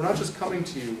 we're not just coming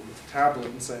to you with a tablet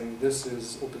and saying this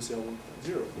is OpenCL 1.0,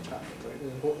 which happened, right?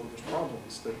 And there's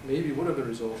problems that maybe would have been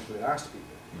resolved if we asked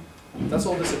people. That's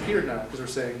all disappeared now, because we're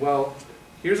saying, well,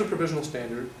 here's a provisional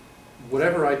standard.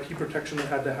 Whatever IP protection that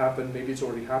had to happen, maybe it's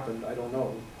already happened, I don't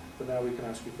know. But now we can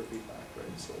ask you for feedback,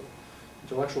 right? So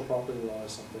intellectual property law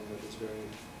is something that is very,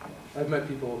 I've met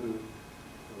people who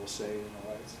will say,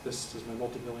 this is my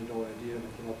multi-million-dollar idea, and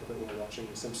I came up with it while watching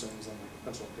The Simpsons on like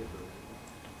pencil and paper.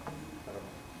 I don't know.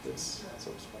 it's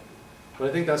so special. But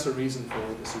I think that's a reason for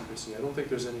the secrecy. I don't think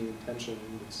there's any intention.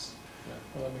 It's, Yeah,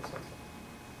 well, that makes sense.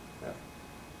 yeah.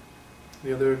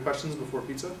 Any other questions before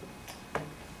pizza?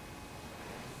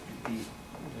 There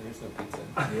is no pizza.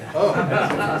 Oh,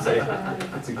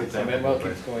 It's a good time. Manuel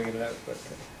keeps going in and out, but.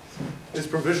 it's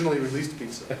provisionally released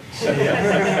pizza.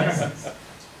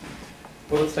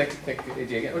 Well, let's thank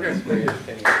AJ again. Okay. It's very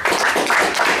entertaining.